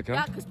got stuck, huh?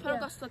 Yeah, because pedal Yeah.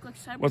 got stuck like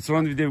Cybertruck. What's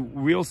wrong with the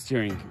wheel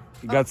steering?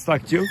 It got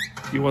stuck too?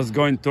 He was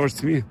going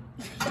towards me.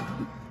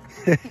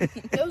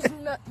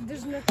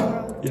 There's nothing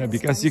wrong with Yeah, this,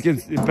 because guys. you can,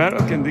 the pedal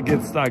can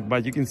get stuck,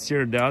 but you can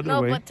steer the other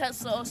No, way. but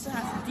Tesla also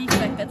has a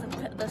defect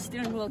that the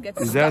steering wheel gets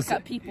Is stuck that-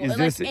 at people. is It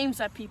like this- aims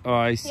at people. Oh,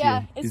 I see.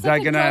 Yeah, it's Is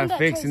like that a gonna gun that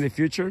fix tries- in the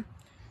future?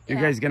 You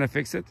Yeah. guys gonna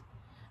fix it?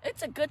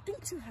 It's a good thing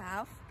to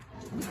have.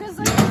 Because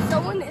like if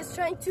someone is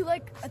trying to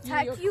like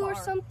attack your you or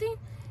car. something,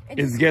 It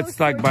just gets goes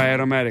stuck towards by you.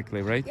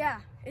 automatically, right? Yeah,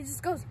 it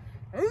just goes.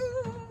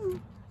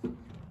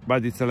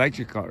 But it's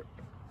electric car.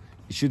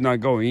 It should not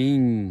go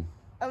in.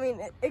 I mean,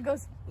 it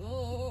goes.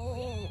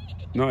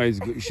 No,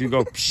 it should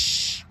go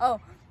psh. Oh,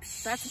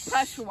 That's a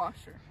pressure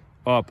washer.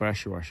 Oh,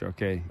 pressure washer,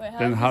 okay. Wait, how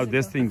Then does how it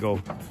this go? thing go?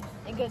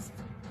 it goes.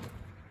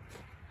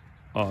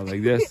 Oh,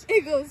 like this?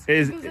 It goes.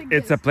 It's, it goes like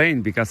it's this. a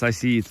plane because I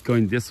see it's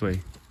going this way.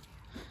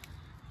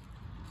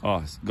 Oh,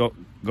 it's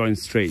going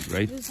straight,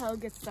 right? This is how it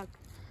gets stuck.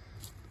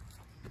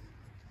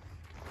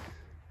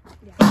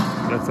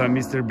 That's a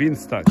Mr. Bean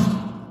stuck.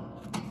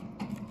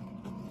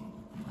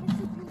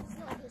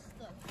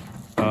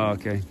 Oh,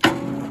 okay.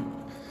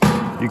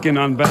 You can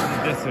unbend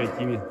it this way,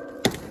 Timmy.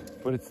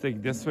 Put it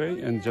stick this way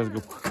and just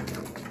go.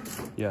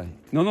 Yeah.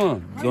 No.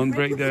 Don't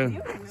break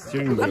the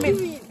steering I wheel.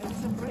 mean,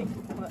 it's a brake,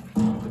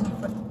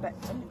 but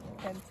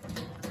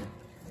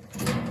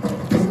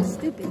This is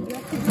stupid. You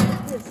have to do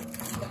like this.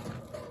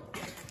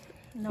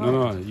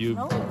 No.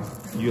 No.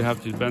 You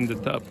have to bend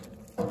it up.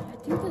 I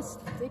think the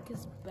stick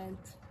is bent.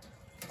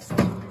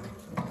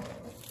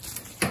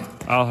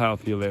 I'll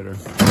help you later.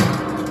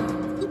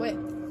 Wait.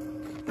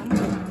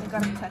 I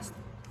gotta test.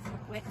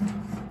 Wait.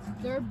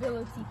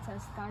 Durability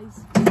test,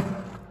 guys.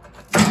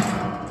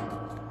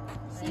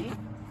 See?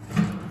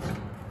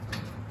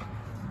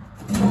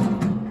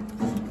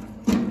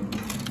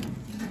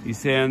 You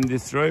say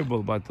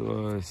undestroyable, but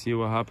see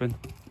what happened?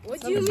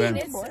 What do you mean bent.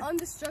 it's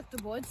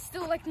indestructible? It's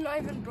still like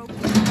not even broken.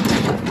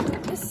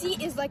 The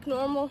seat is like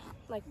normal.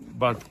 Like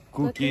But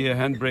Cookie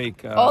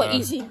handbrake. Oh,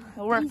 easy. It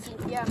works.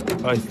 yeah.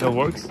 Oh, it still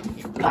works?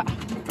 Ah.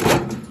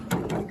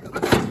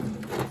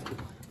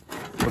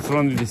 What's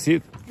wrong with the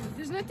seat?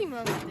 There's nothing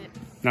wrong with it.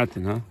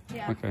 Nothing, huh?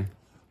 Yeah. Okay.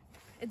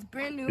 It's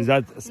brand new. Is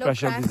that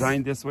special cracks.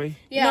 design this way?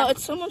 Yeah. No,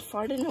 it's someone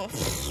farted. No.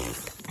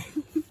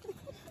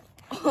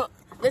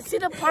 Let's see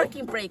the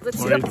parking brake. Let's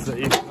see Or the,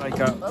 it's like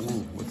a...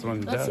 Ooh, what's wrong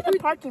with let's see that? the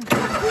parking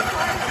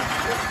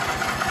brake.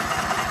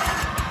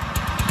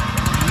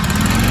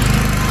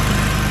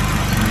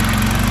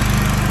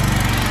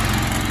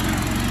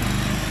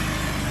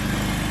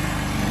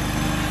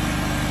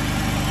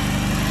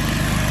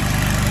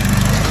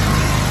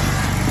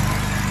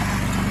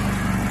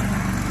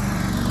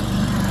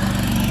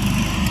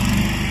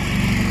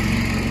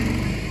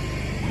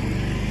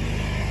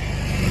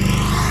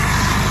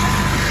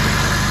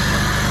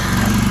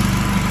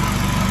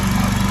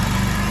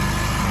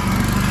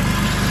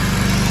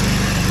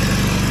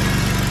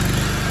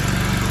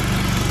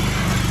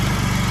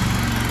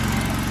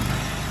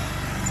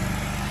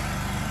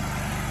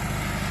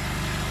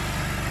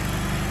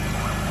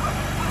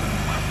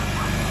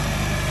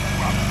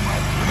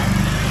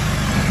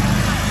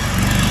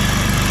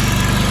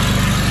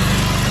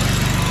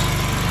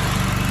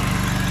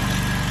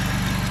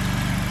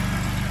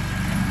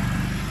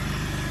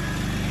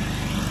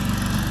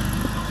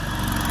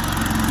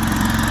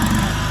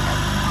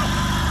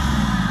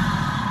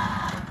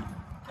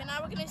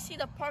 See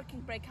the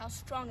parking brake, how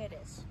strong it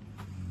is.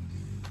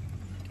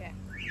 Okay.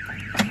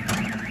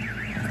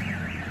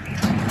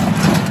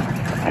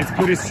 It's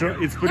pretty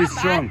strong. It's pretty Not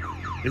strong.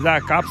 Is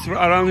that cops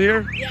around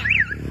here? Yeah.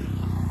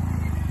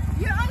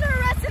 You're under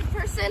arrested,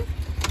 person.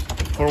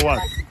 For what?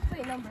 License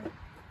plate number.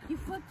 You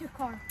flipped your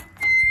car.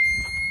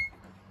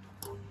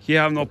 He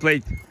have no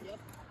plate.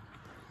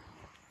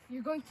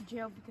 You're going to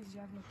jail because you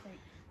have no plate.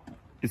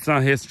 It's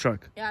not his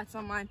truck. Yeah, it's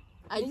on mine.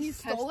 And you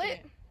stole tested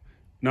it?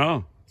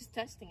 No. Just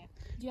testing it.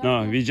 Do you have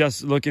No, no- we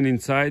just looking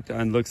inside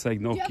and looks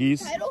like no do you have keys.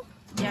 the title?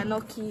 Yeah,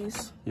 no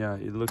keys. Yeah,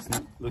 it looks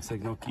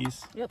like no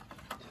keys. Do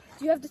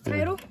you have the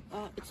title?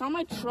 It's on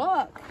my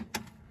truck.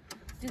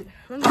 Dude,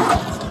 how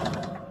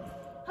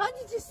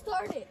did you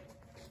start it?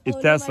 It's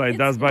Oh, Tesla. like It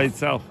does by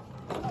itself.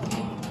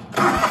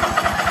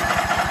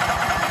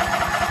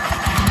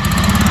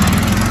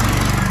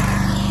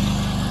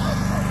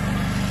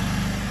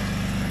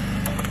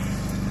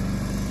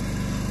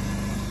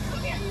 Come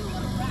here, you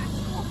little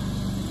rascal.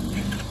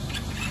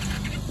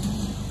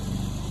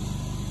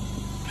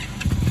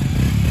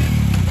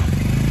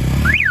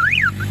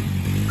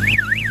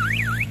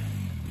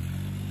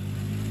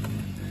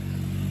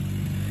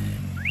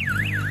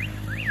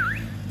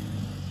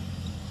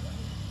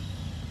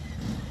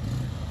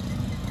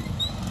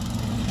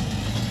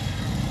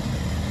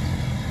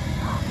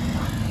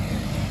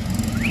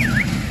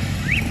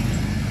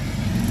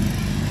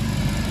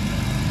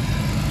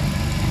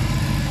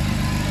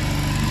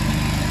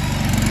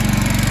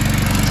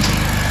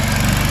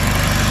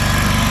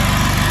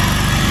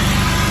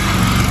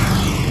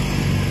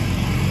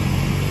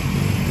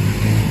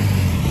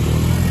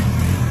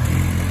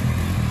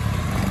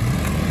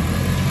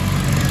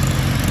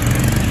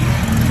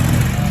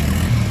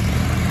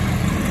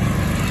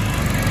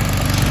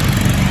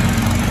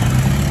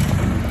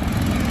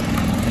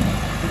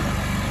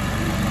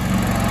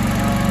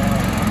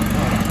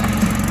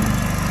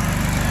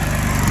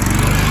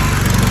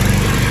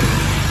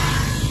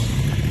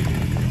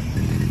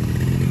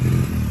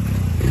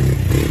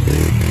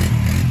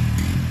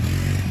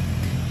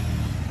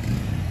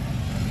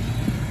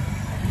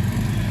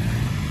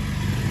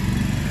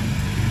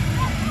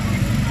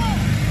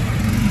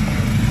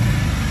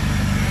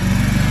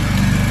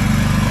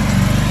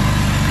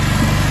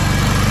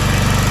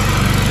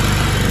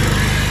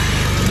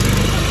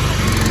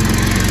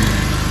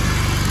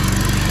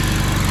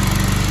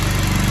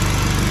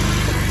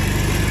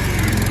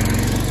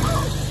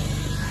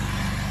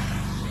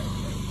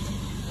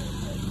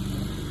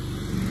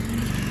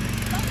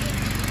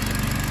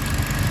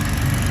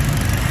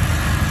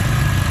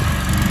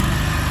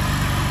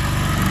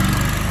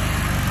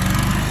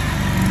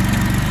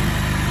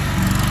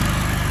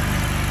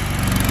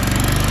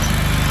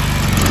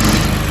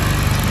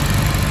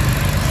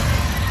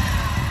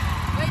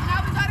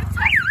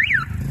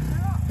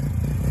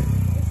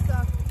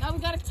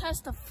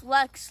 Test the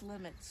flex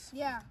limits.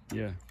 Yeah.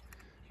 Yeah.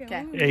 Here, Okay.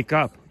 let me- Hey,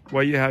 cop.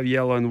 Why you have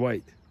yellow and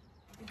white?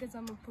 Because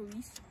I'm a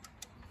police.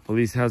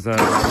 Police has a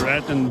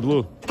red and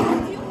blue. What do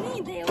you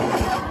mean? They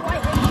only have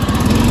white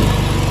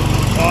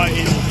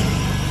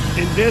Oh,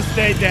 in this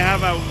state they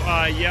have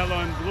a yellow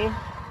and blue.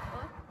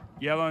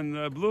 Yellow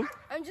and blue,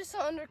 I'm just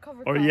an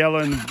undercover or cop. yellow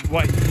and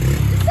white.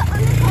 Just an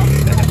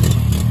undercover cop.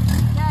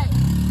 Okay.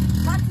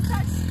 Got to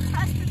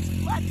test its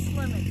flex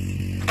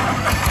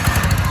limits.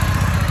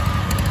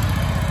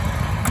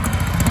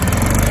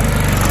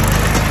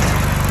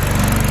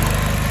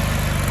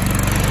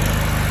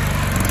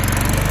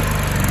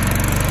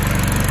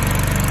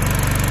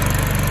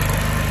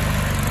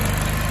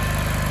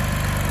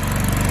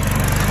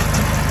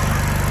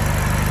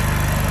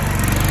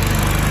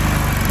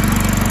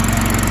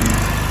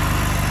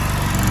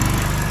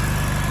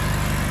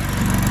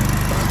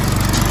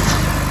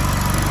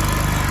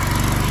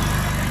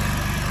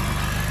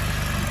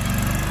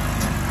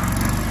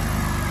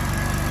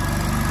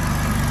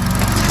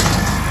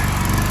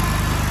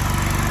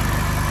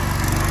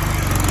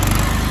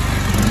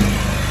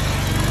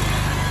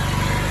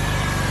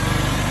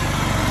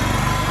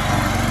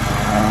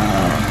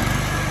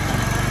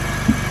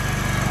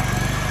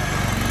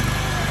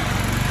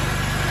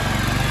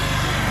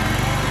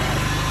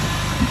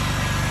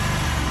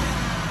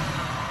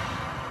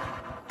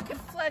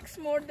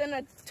 more than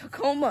a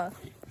Tacoma.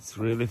 It's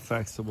really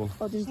flexible.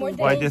 Oh, there's More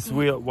Why this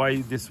wheel?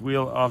 Why this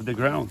wheel off the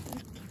ground?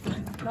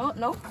 no.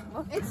 Look.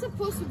 It's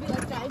supposed to be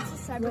like that. It's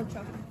a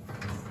cybertruck.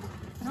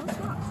 No, it's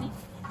not. See?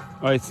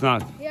 Oh, it's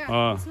not.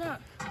 Yeah, it's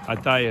not. I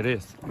thought it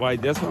is. Why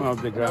this one off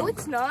the No, ground?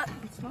 it's not.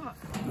 It's not.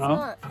 No?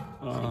 Not.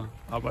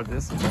 How about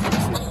this one?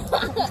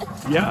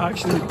 Yeah,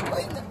 actually.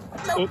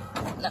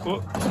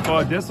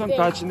 Oh, this one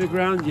touching the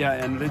ground. Yeah,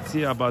 and let's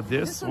see about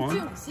this, This one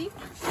too. See?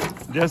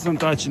 This one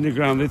touching the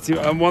ground. Let's see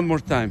one more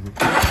time. And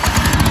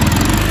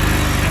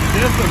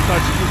this one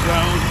touching the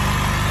ground.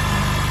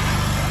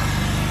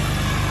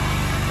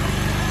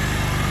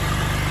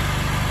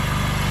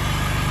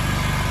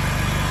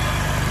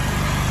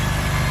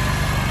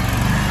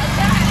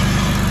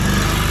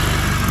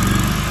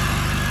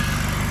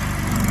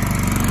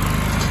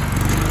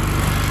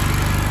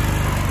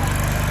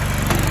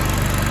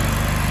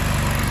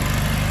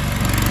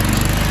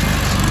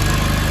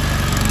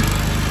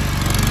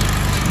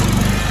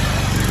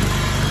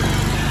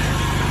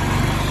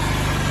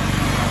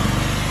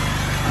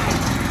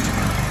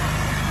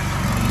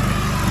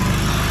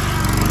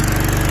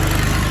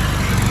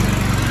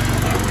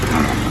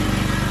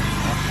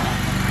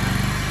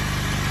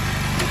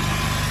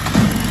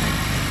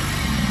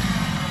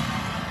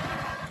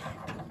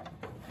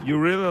 You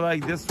really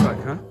like this truck,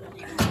 huh?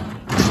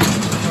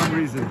 For some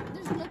reason.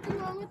 There's nothing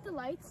wrong with the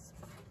lights.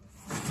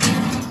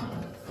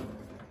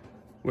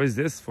 What is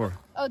this for?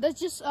 Oh, that's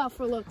just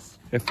for looks.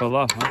 It fell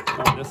off, huh?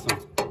 Oh, this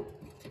one.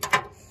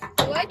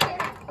 The lights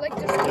are like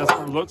this. Just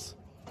for looks?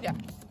 Yeah.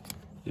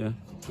 Yeah.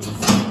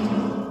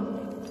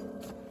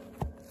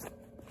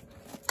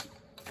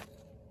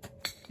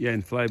 Yeah,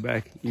 and fly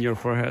back in your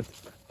forehead.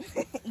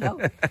 No.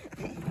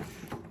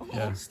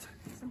 Yeah.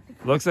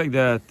 Looks like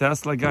the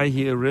Tesla guy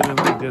here really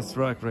liked this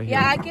truck right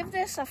Yeah, I here. give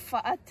this a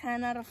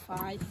 10 out of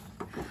 5.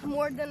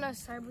 More than a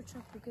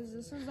cybertruck because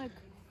this is like.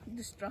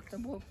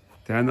 Destructible.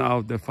 10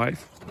 out of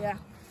 5? Yeah.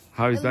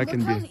 How is And that look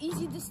can how be?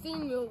 easy the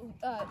steering wheel.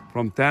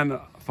 From 10,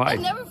 It 5.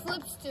 never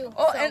flips too.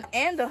 Oh, so-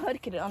 and the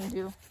hood could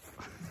undo.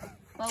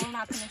 But we're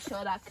not going to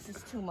show that because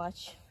it's too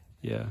much.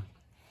 Yeah.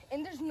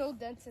 and there's no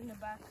dents in the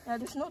back. Yeah,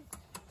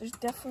 there's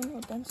definitely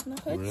no dents in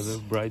the hood. Really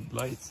bright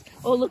lights.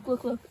 Oh, look.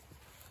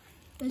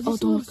 There's Oh,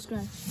 just a little don't.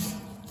 scratch.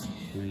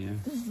 Yeah.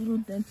 There's little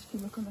dents if you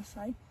look on the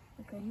side.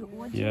 Okay,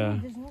 What do you Yeah.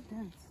 mean there's no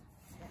dents?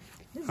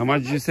 How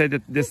much did you say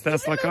that this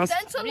Tesla No cost?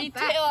 dents on the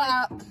retail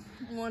back. at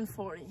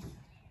 140.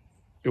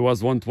 It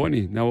was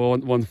 120. Now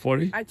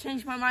 140. I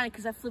changed my mind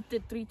because I flipped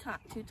it two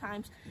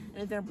times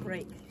and it didn't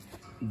break.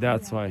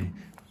 That's why.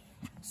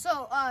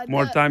 So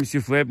More times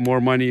you flip, more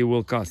money it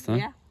will cost, huh?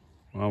 Yeah,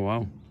 Oh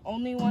wow.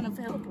 only one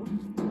available.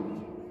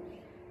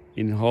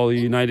 In whole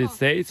United oh,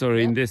 States or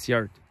in this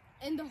yard?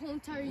 in the whole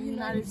entire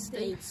United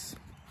States.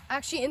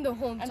 Actually, in the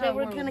whole And entire then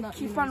we're world, gonna not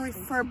keep United on States.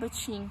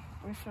 refurbishing,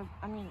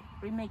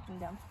 remaking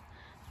them.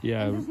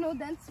 Yeah. And there's no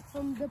dents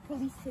from the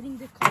police hitting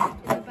the car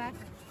in the back.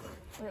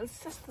 Well,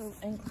 it's just an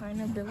incline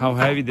ability. How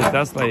heavy the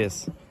Tesla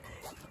is?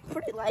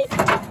 Pretty light.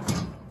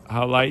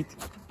 How light?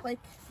 Like,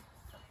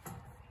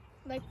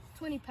 Like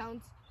 20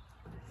 pounds.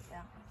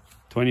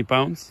 20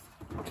 pounds?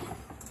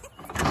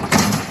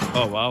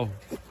 Oh wow.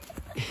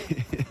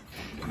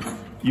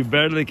 You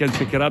barely can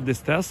pick it up, this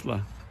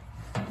Tesla.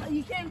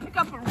 you can't pick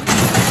up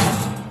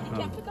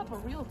a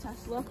real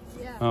Tesla.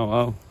 Yeah. Oh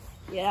wow.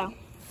 Yeah.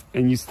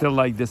 And you still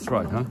like this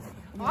truck, huh?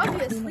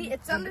 Obviously,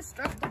 it's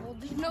indestructible.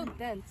 There's no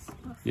dents.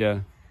 Yeah.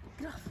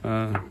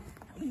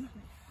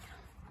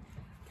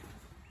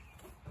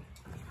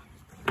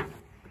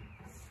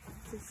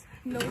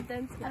 No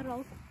dents at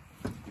all.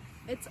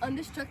 It's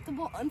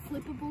indestructible,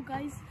 unflippable,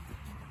 guys.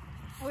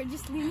 We're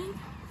just leaning.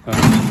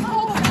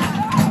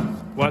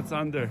 What's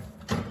under?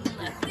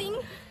 Nothing.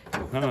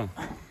 Huh.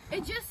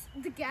 It's just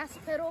the gas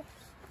pedal.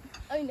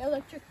 I mean,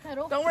 electric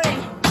pedal. Don't worry.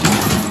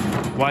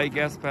 Why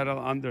gas pedal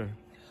under?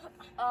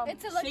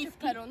 It's electric Safety.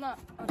 pedal, not.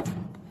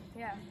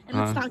 Yeah. And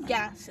it's not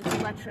gas, it's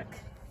electric.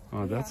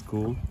 Oh, that's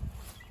cool.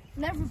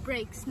 Never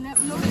breaks. No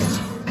dents.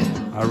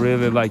 I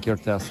really like your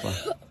Tesla.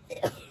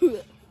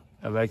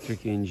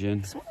 Electric engine.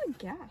 It's not like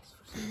gas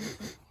for some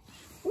reason.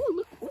 Oh,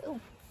 look, oil.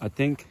 I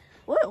think.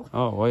 Oil.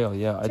 Oh, oil.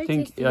 Yeah. I Try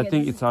think. tasting I it.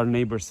 think it's our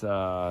neighbor's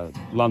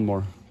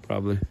lawnmower.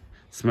 Probably.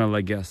 Smell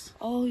like gas.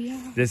 Oh,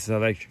 yeah. This is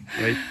electric,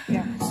 right?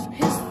 Yeah.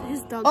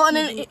 His dog. Oh, and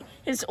peed then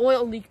his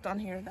oil leaked on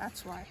here,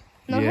 that's why.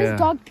 No, Yeah. his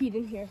dog peed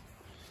in here.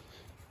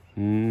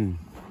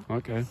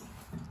 Okay.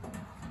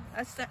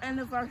 That's the end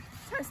of our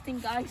testing,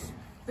 guys.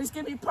 There's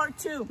gonna be part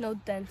 2. No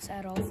dents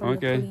at all from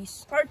Okay. the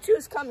police. Part 2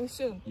 is coming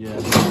soon. Yeah.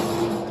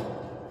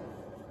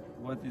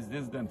 What is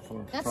this then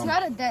for? That's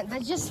not a dent.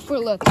 That's just for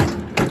look.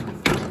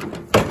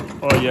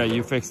 Oh yeah,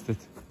 you fixed it.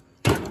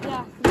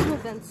 Yeah, there's no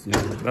dents.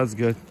 Yeah, that's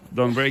good.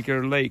 Don't break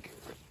your leg.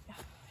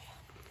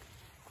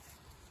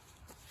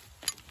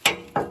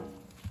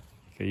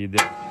 Okay, you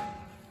did.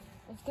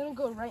 It's gonna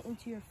go right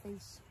into your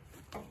face.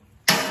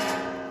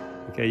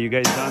 Okay, you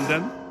guys done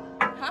then?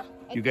 Huh?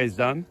 You guys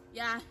done?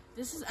 Yeah,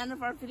 this is the end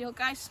of our video,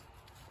 guys.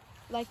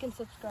 Like and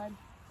subscribe.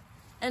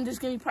 And there's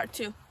gonna be part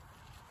 2.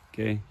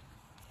 Okay.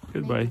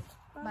 Goodbye.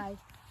 Bye.